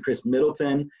well in Chris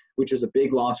Middleton, which was a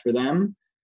big loss for them.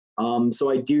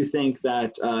 So I do think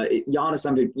that Giannis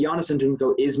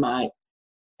Antetokounmpo is my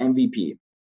MVP.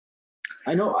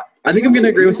 I think I'm going to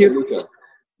agree with you.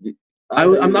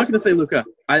 I'm not going to say Luka.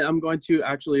 I'm going to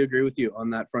actually agree with you on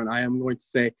that front. I am going to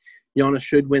say Giannis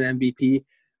should win MVP.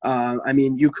 I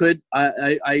mean, you could.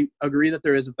 I agree that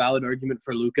there is a valid argument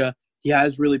for Luka. He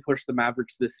has really pushed the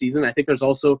Mavericks this season. I think there's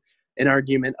also an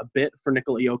argument a bit for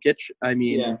Nikola Jokic. I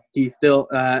mean, he still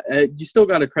you still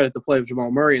got to credit the play of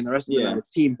Jamal Murray and the rest of the Nuggets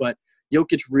team, but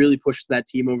Jokic really pushed that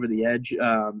team over the edge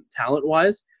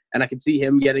talent-wise, and I can see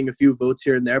him getting a few votes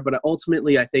here and there. But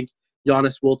ultimately, I think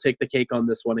Giannis will take the cake on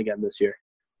this one again this year.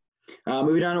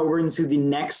 Moving on over into the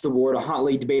next award, a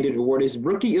hotly debated award, is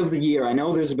Rookie of the Year. I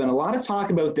know there's been a lot of talk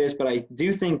about this, but I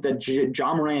do think that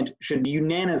Ja Morant should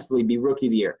unanimously be Rookie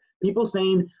of the Year. People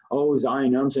saying, oh,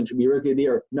 Zion Williamson should be Rookie of the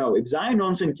Year. No, if Zion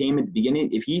Williamson came at the beginning,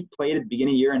 if he played at the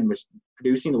beginning of the year and was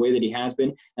producing the way that he has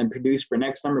been and produced for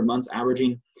next number of months,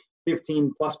 averaging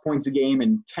 15-plus points a game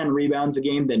and 10 rebounds a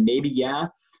game, then maybe, yeah.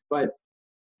 But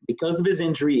because of his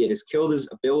injury, it has killed his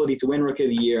ability to win Rookie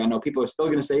of the Year. I know people are still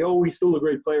going to say, oh, he's still a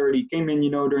great player, and he came in,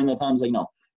 during that time. It's like, no,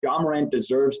 Ja Morant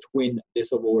deserves to win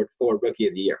this award for Rookie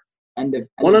of the Year.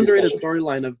 One underrated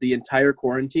storyline of the entire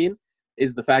quarantine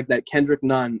is the fact that Kendrick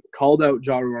Nunn called out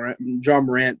Ja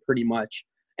Morant pretty much,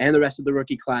 and the rest of the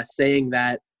rookie class, saying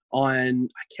that I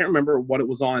can't remember what it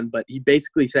was on, but he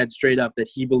basically said straight up that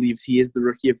he believes he is the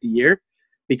Rookie of the Year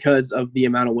because of the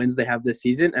amount of wins they have this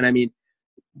season. And I mean,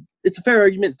 it's a fair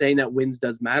argument saying that wins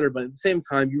does matter, but at the same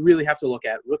time, you really have to look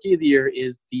at Rookie of the Year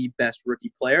is the best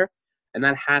rookie player, and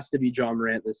that has to be Ja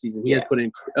Morant this season. He has put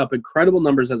up incredible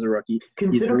numbers as a rookie.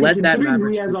 Considering who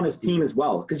he has on his team as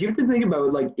well, because you have to think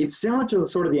about, like, it's similar to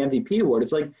sort of the MVP award.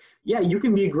 It's like, yeah, you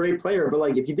can be a great player, but,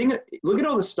 like, if you look at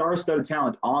all the star-studded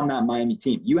talent on that Miami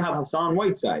team. You have Hassan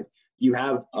Whiteside. You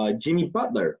have Jimmy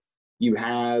Butler. You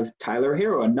have Tyler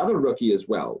Hero, another rookie as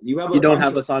well. You don't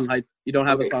have Hassan Whiteside.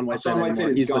 Hassan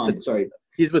Whiteside is gone.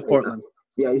 He's with Portland.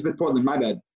 Yeah, he's with Portland. My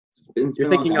bad. You're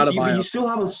thinking out of bio. You still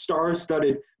have a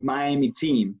star-studded Miami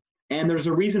team, and there's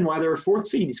a reason why they're fourth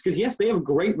seeds. Because yes, they have a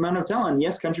great amount of talent.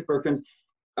 Yes, Kendrick Nunn.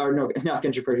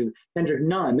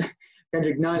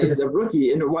 Kendrick Nunn is a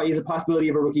rookie, and why he's a possibility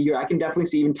of a rookie year. I can definitely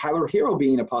see even Tyler Hero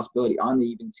being a possibility on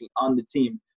the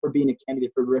team for being a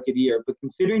candidate for Rookie of the Year. But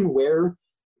considering where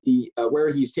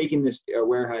he's taking this,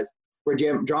 where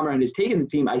Ja Morant has taken the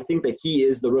team, I think that he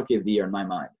is the Rookie of the Year in my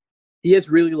mind. He has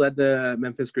really led the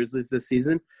Memphis Grizzlies this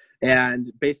season,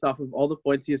 and based off of all the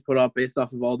points he has put up, based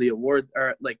off of all the awards,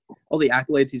 or like all the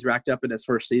accolades he's racked up in his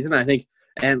first season, I think,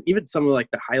 and even some of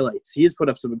like the highlights, he has put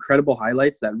up some incredible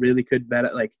highlights that really could bet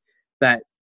at, like, that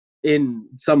in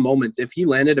some moments, if he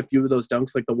landed a few of those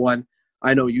dunks, like the one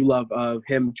I know you love of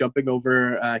him jumping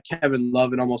over Kevin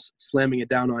Love and almost slamming it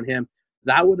down on him,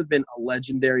 that would have been a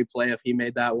legendary play if he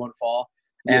made that one fall.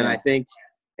 And I think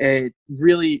it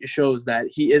really shows that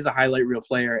he is a highlight reel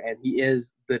player, and he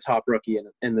is the top rookie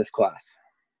in this class.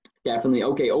 Definitely.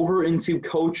 Okay, over into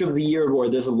Coach of the Year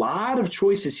award. There's a lot of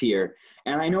choices here,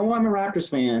 and I know I'm a Raptors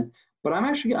fan, but I'm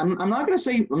not going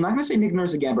to say Nick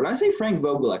Nurse again, but I say Frank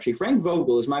Vogel. Actually, Frank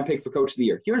Vogel is my pick for Coach of the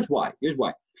Year. Here's why.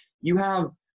 You have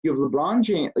LeBron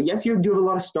James. Yes, you have a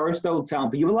lot of star-studded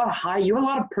talent, but you have a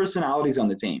lot of personalities on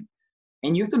the team,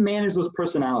 and you have to manage those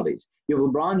personalities. You have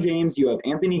LeBron James. You have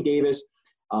Anthony Davis.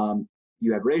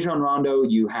 You have Rajon Rondo.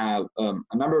 You have a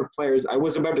number of players. I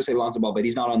was about to say Lonzo Ball, but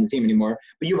he's not on the team anymore.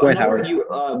 But you have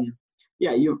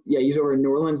he's over in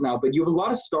New Orleans now. But you have a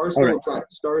lot of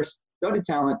star-studded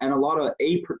talent and a lot of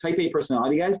type A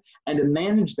personality guys. And to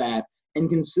manage that, and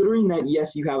considering that,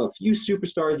 yes, you have a few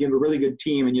superstars, you have a really good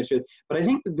team, and but I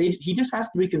think that he just has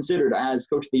to be considered as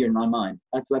Coach of the Year in my mind.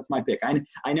 That's my pick.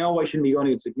 I know I shouldn't be going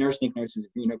against Nick Nurse. Nick Nurse is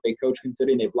a great coach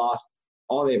considering they've lost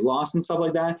and stuff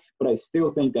like that, but I still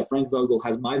think that Frank Vogel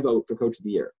has my vote for Coach of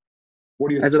the Year. What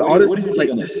do you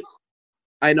think on this?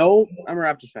 I know I'm a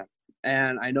Raptors fan,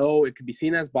 and I know it could be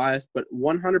seen as biased, but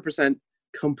 100%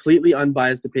 completely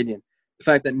unbiased opinion. The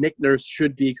fact that Nick Nurse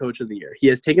should be Coach of the Year. He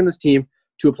has taken this team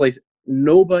to a place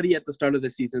nobody at the start of the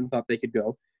season thought they could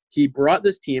go. He brought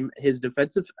this team, his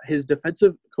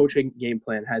defensive coaching game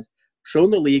plan has shown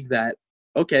the league that,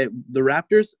 okay, the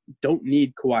Raptors don't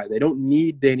need Kawhi. They don't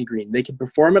need Danny Green. They can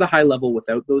perform at a high level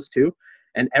without those two.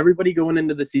 And everybody going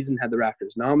into the season had the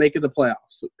Raptors now making the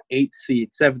playoffs, 8th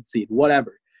seed, 7th seed,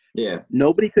 whatever. Yeah.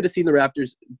 Nobody could have seen the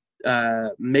Raptors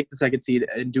make the 2nd seed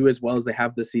and do as well as they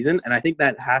have this season. And I think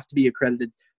that has to be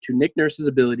accredited to Nick Nurse's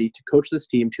ability to coach this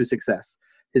team to success.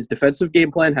 His defensive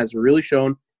game plan has really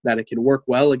shown that it can work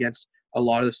well against a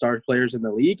lot of the star players in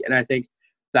the league. And I think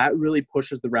that really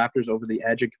pushes the Raptors over the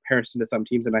edge in comparison to some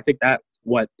teams. And I think that's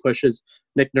what pushes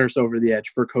Nick Nurse over the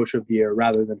edge for Coach of the Year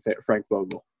rather than Frank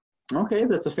Vogel. Okay,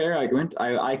 that's a fair argument.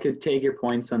 I could take your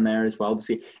points on there as well to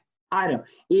see. I don't know.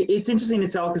 It's interesting to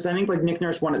tell because I think like Nick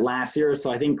Nurse won it last year. So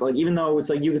I think like even though it's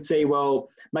like you could say, well,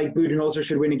 Mike Budenholzer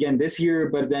should win again this year,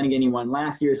 but then again he won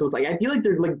last year. So it's like I feel like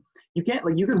they're like you can't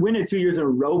like you could win it 2 years in a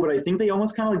row, but I think they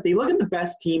almost kind of like they look at the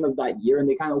best team of that year and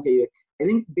they kind of I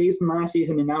think based on last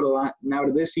season and now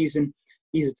to this season,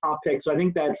 he's a top pick. So I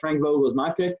think that Frank Vogel is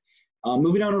my pick.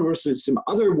 Moving on over to some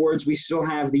other awards, we still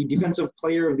have the Defensive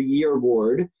Player of the Year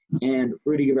award, and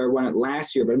Rudy Gobert won it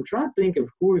last year. But I'm trying to think of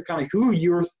who are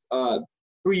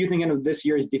you thinking of this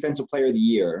year's Defensive Player of the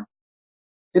Year?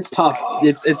 It's tough.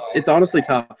 It's honestly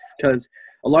tough because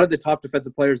a lot of the top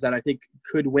defensive players that I think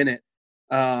could win it,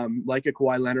 like a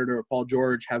Kawhi Leonard or a Paul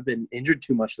George, have been injured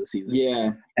too much this season.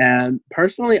 Yeah. And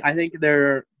personally, I think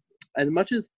I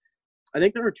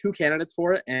think there are two candidates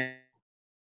for it, and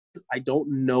I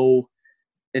don't know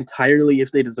entirely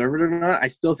if they deserve it or not. I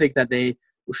still think that they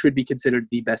should be considered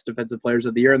the best defensive players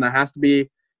of the year, and that has to be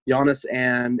Giannis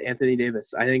and Anthony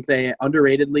Davis. I think they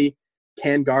underratedly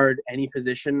can guard any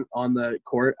position on the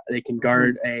court. They can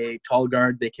guard a tall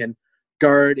guard. They can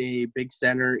guard a big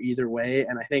center either way.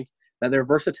 And I think that their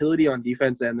versatility on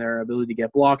defense and their ability to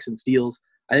get blocks and steals,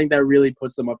 I think that really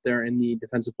puts them up there in the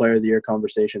Defensive Player of the Year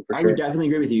conversation for sure. I would definitely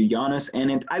agree with you, Giannis.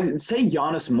 And I would say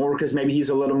Giannis more because maybe he's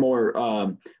a little more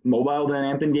mobile than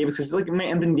Anthony Davis. Because like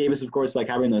Anthony Davis, of course, like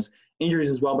having those injuries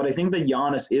as well. But I think that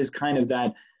Giannis is kind of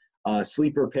that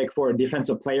sleeper pick for a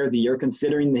Defensive Player of the Year,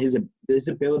 considering his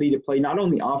ability to play not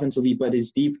only offensively, but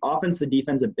his offense to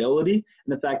defense ability,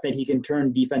 and the fact that he can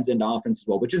turn defense into offense as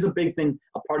well, which is a big thing,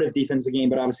 a part of defensive game.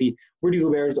 But obviously, Rudy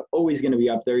Gobert is always going to be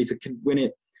up there. He could win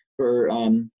it for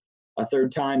a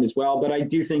third time as well. But I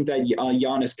do think that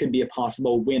Giannis could be a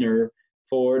possible winner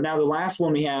for. Now, the last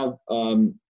one we have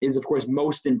is, of course,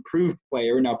 most improved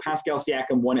player. Now, Pascal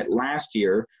Siakam won it last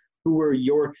year. Who were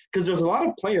because there's a lot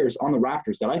of players on the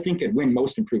Raptors that I think could win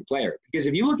most improved player. Because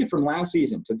if you look at from last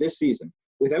season to this season,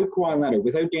 without Kawhi Leonard,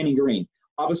 without Danny Green,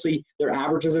 obviously their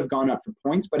averages have gone up for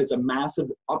points, but it's a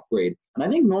massive upgrade. And I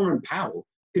think Norman Powell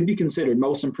could be considered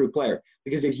most improved player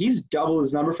because if he's double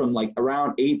his number from like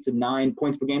around 8 to 9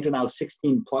 points per game to now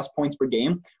 16 plus points per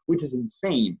game, which is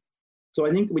insane. So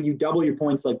I think when you double your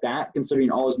points like that, considering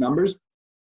all his numbers,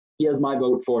 he has my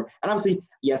vote for. And obviously,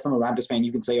 yes, I'm a Raptors fan.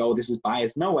 You can say, oh, this is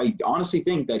biased. No, I honestly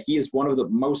think that he is one of the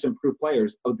most improved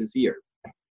players of this year.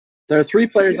 There are three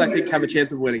players I think have a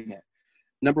chance of winning it.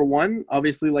 Number one,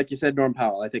 obviously, like you said, Norm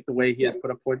Powell. I think the way he has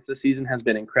put up points this season has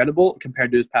been incredible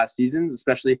compared to his past seasons,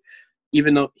 especially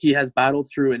even though he has battled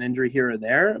through an injury here or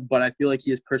there. But I feel like he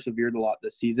has persevered a lot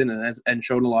this season and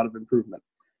shown a lot of improvement.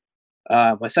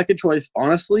 My second choice,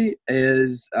 honestly,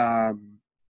 is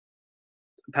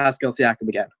Pascal Siakam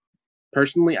again.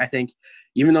 Personally, I think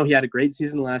even though he had a great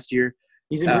season last year,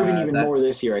 he's improving even more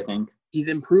this year, I think. He's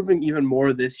improving even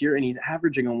more this year, and he's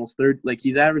averaging almost 30. Like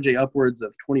he's averaging upwards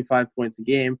of 25 points a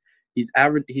game.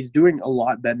 He's doing a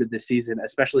lot better this season,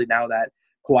 especially now that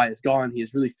Kawhi is gone. He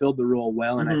has really filled the role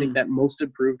well, and I think that most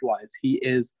improved wise, he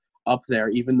is up there,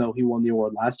 even though he won the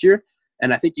award last year.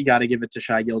 And I think you got to give it to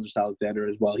Shai Gilgeous-Alexander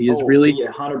as well. He is really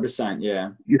 100%. Yeah,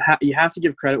 you have to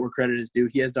give credit where credit is due.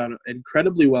 He has done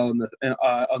incredibly well on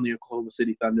the Oklahoma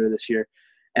City Thunder this year,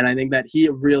 and I think that he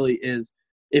really is.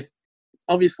 If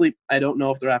obviously, I don't know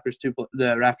if the Raptors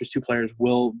two players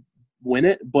will win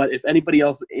it, but if anybody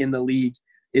else in the league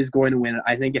is going to win it,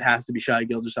 I think it has to be Shai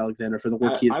Gilgeous-Alexander for the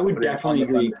work he has. I would definitely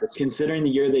agree, considering the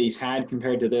year that he's had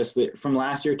compared to this, from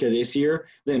last year to this year,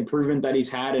 the improvement that he's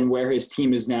had and where his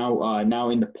team is now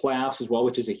in the playoffs as well,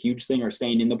 which is a huge thing, or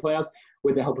staying in the playoffs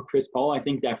with the help of Chris Paul. I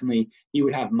think definitely he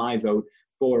would have my vote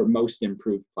for most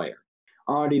improved player.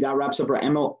 Alrighty, that wraps up our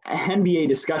NBA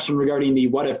discussion regarding the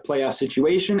what-if playoff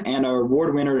situation and our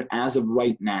award winner as of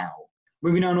right now.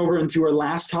 Moving on over into our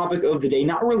last topic of the day,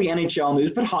 not really NHL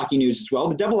news, but hockey news as well.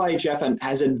 The IIHF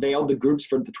has unveiled the groups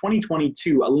for the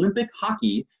 2022 Olympic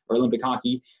hockey.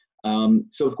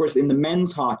 So, of course, in the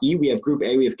men's hockey, we have Group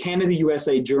A. We have Canada,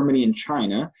 USA, Germany, and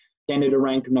China. Canada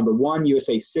ranked number 1,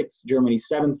 USA 6th, Germany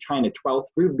 7th, China 12th.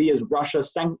 Group B is Russia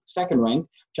 2nd ranked,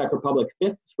 Czech Republic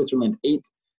 5th, Switzerland 8th,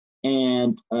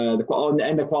 and the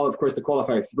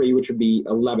qualifier 3, which would be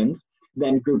 11th.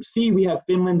 Then Group C, we have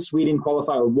Finland, Sweden.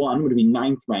 Qualifier 1 would be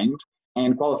 9th ranked,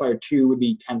 and qualifier 2 would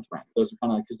be 10th ranked. Those are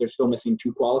kind of because they're still missing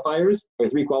 3 qualifiers.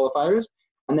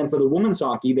 And then for the women's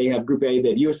hockey, they have Group A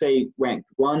that USA ranked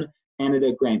 1,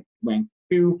 Canada ranked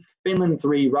 2, Finland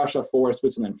 3, Russia 4,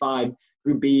 Switzerland 5.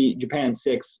 Group B, Japan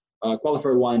 6.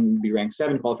 Qualifier 1 would be ranked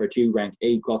 7, qualifier 2 ranked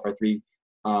 8, qualifier 3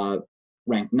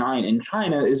 ranked 9, and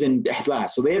China is in dead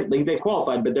last. So they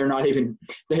qualified, but they're not even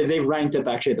they've ranked up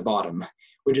actually at the bottom,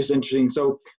 which is interesting.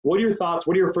 So what are your thoughts?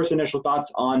 What are your first initial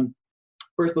thoughts on?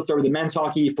 First, let's start with the men's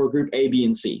hockey for Group A, B,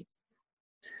 and C.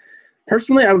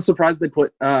 Personally, I was surprised they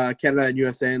put Canada and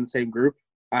USA in the same group.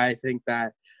 I think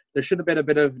that there should have been a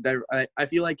bit of I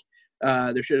feel like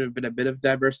there should have been a bit of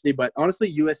diversity, but honestly,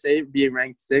 USA being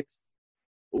ranked 6th,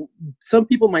 some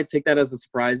people might take that as a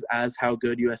surprise as how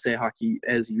good USA hockey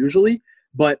is usually.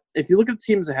 But if you look at the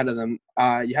teams ahead of them,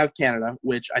 you have Canada,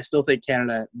 which I still think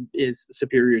Canada is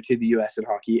superior to the US in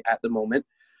hockey at the moment.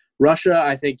 Russia,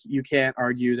 I think you can't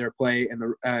argue their play in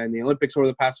the Olympics over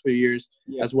the past few years,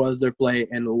 as well as their play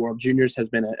in the World Juniors has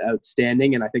been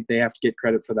outstanding, and I think they have to get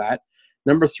credit for that.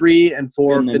 Number 3 and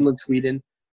 4, Finland. Sweden.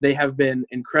 They have been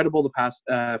incredible the past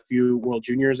few World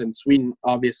Juniors, and Sweden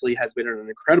obviously has been on an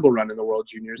incredible run in the World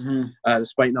Juniors,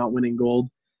 despite not winning gold.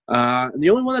 The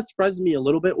only one that surprised me a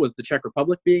little bit was the Czech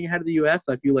Republic being ahead of the U.S.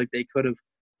 I feel like they could have.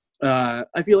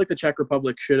 I feel like the Czech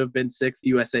Republic should have been 6th,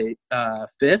 USA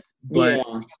 5th. But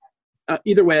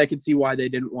either way, I can see why they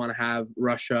didn't want to have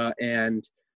Russia and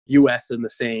U.S. in the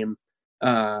same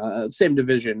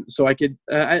division. So I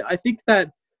think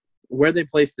that where they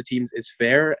place the teams is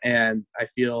fair, and I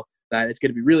feel that it's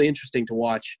going to be really interesting to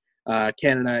watch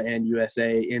Canada and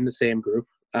USA in the same group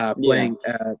playing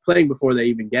before they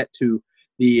even get to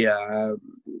the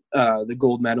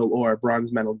gold medal or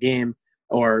bronze medal game,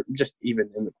 or just even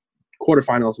in the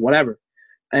quarterfinals, whatever.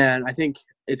 And I think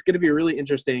it's going to be really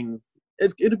interesting.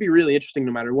 It's going to be really interesting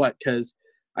no matter what, because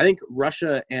I think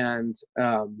Russia and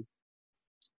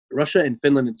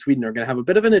Finland and Sweden are going to have a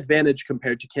bit of an advantage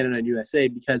compared to Canada and USA,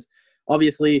 because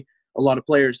obviously a lot of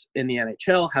players in the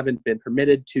NHL haven't been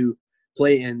permitted to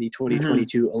play in the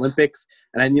 2022 Olympics.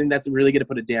 And I think that's really going to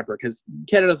put a damper, because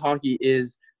Canada's hockey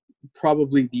is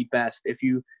probably the best. If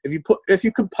you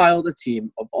compiled a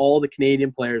team of all the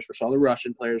Canadian players versus all the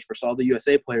Russian players versus all the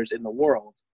USA players in the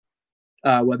world,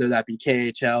 whether that be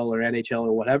KHL or NHL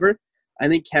or whatever, I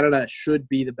think Canada should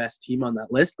be the best team on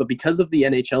that list. But because of the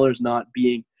NHLers not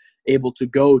being able to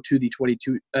go to the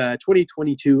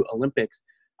 2022 Olympics,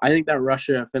 I think that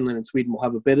Russia, Finland, and Sweden will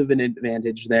have a bit of an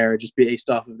advantage there, just based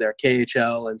off of their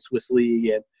KHL and Swiss League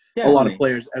and a lot of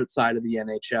players outside of the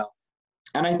NHL.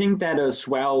 And I think that as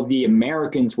well, the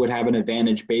Americans would have an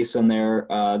advantage based on their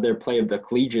play of the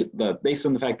collegiate, based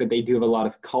on the fact that they do have a lot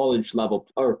of college level,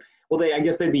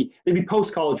 they'd be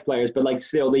post college players, but like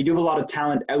still they do have a lot of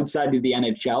talent outside of the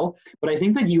NHL. But I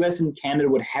think that U.S. and Canada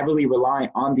would heavily rely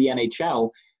on the NHL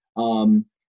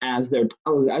as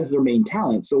their main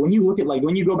talent. So when you look at, like,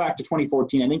 when you go back to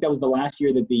 2014, I think that was the last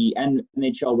year that the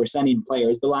NHL were sending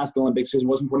players. The last Olympics, it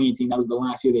wasn't 2018. That was the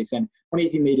last year they sent.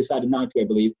 2018 they decided not to, I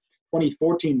believe.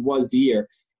 2014 was the year,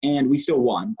 and we still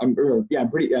won. I'm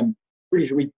pretty sure I'm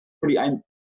trying to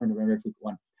remember if we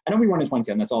won. I know we won in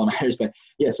 2010. That's all that matters. But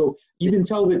yeah, so you can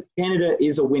tell that Canada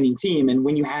is a winning team, and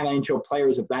when you have NHL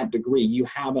players of that degree, you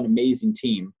have an amazing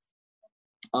team.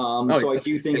 So I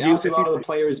do think a lot of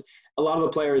the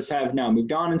players have now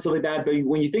moved on and stuff like that. But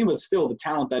when you think about still the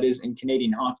talent that is in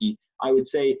Canadian hockey, I would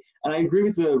say, and I agree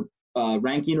with the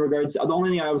ranking in regards. The only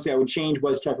thing I would say I would change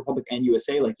was Czech Republic and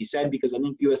USA, like you said, because I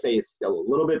think USA is still a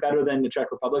little bit better than the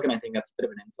Czech Republic, and I think that's a bit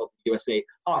of an insult to USA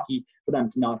hockey for them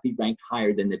to not be ranked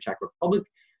higher than the Czech Republic.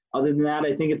 Other than that,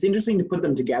 I think it's interesting to put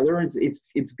them together.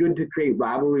 It's good to create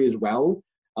rivalry as well,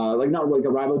 not like a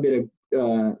rivalry,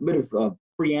 bit of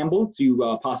preamble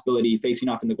to possibility facing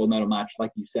off in the gold medal match,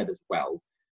 like you said as well.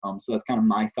 So that's kind of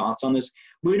my thoughts on this.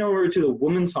 Moving over to the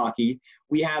women's hockey,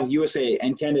 we have USA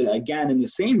and Canada again in the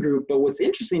same group. But what's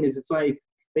interesting is it's like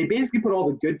they basically put all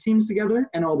the good teams together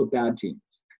and all the bad teams.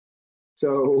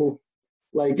 So,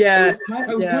 like, I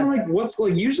was kind of like, what's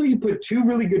like? Usually you put 2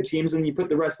 really good teams and you put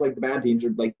the rest like the bad teams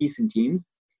or like decent teams.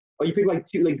 Or you pick like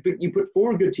 2, like you put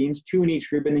 4 good teams, 2 in each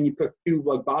group, and then you put 2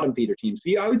 like bottom feeder teams.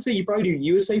 So I would say you probably do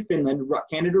USA, Finland,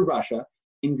 Canada, Russia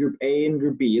in Group A and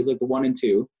Group B is like the 1 and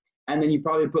 2. And then you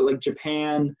probably put like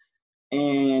Japan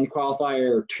and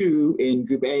qualifier 2 in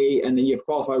Group A, and then you have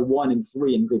qualifier 1 and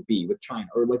 3 in Group B with China,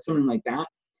 or like something like that.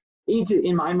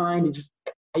 In my mind,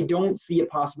 I don't see a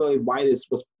possibility of why this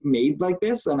was made like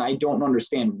this, and I don't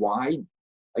understand why.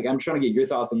 Like, I'm trying to get your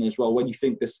thoughts on this. Well, what do you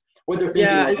think what they're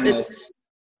thinking on this?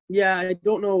 Yeah, I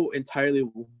don't know entirely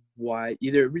why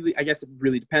either. I guess it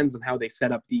really depends on how they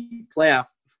set up the playoff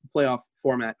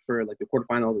format for like the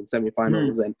quarterfinals and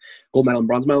semifinals and gold medal and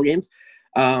bronze medal games.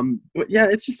 But yeah,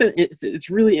 it's just it's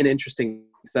really an interesting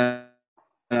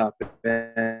setup,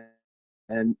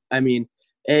 and I mean,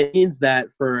 it means that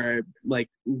for like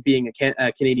being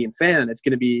a Canadian fan, it's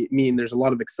going to mean there's a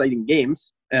lot of exciting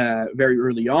games very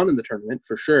early on in the tournament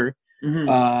for sure.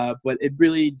 But it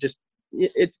really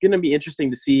it's going to be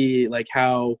interesting to see like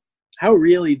how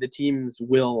really the teams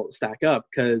will stack up,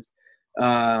 because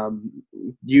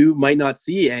you might not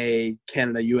see a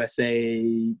Canada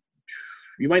USA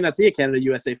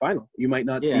final. You might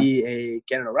not see a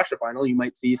Canada Russia final. You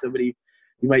might see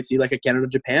like a Canada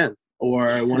Japan or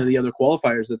one of the other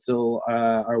qualifiers that still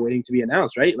are waiting to be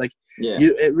announced, right? Like,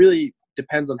 it really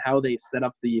depends on how they set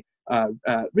up the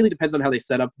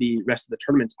rest of the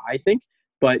tournament, I think.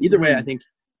 But either way, I think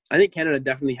Canada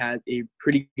definitely has a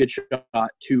pretty good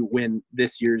shot to win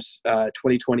this year's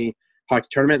 2020 hockey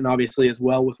tournament. And obviously as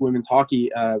well with women's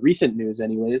hockey, recent news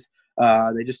anyways,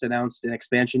 they just announced an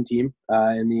expansion team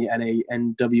in the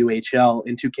NWHL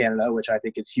into Canada, which I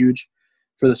think is huge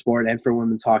for the sport and for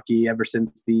women's hockey ever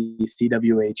since the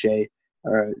CWHA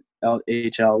or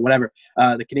LHL, whatever,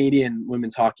 the Canadian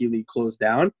Women's Hockey League closed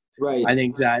down. Right. I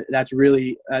think that's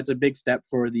a big step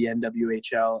for the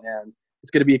NWHL, and it's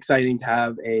going to be exciting to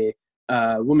have a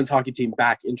women's hockey team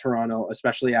back in Toronto,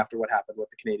 especially after what happened with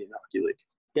the Canadian Hockey League.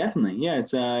 Definitely. Yeah,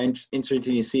 it's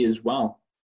interesting to see as well.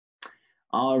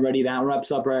 Alrighty, that wraps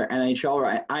up our NHL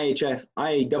or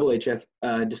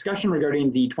IHF discussion regarding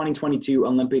the 2022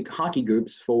 Olympic hockey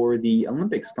groups for the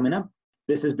Olympics coming up.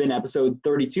 This has been episode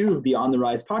 32 of the On the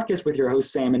Rise podcast with your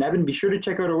hosts, Sam and Evan. Be sure to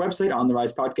check out our website,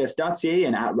 ontherisepodcast.ca,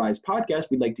 and at Rise Podcast.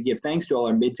 We'd like to give thanks to all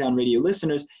our Midtown Radio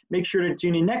listeners. Make sure to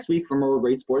tune in next week for more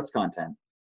great sports content.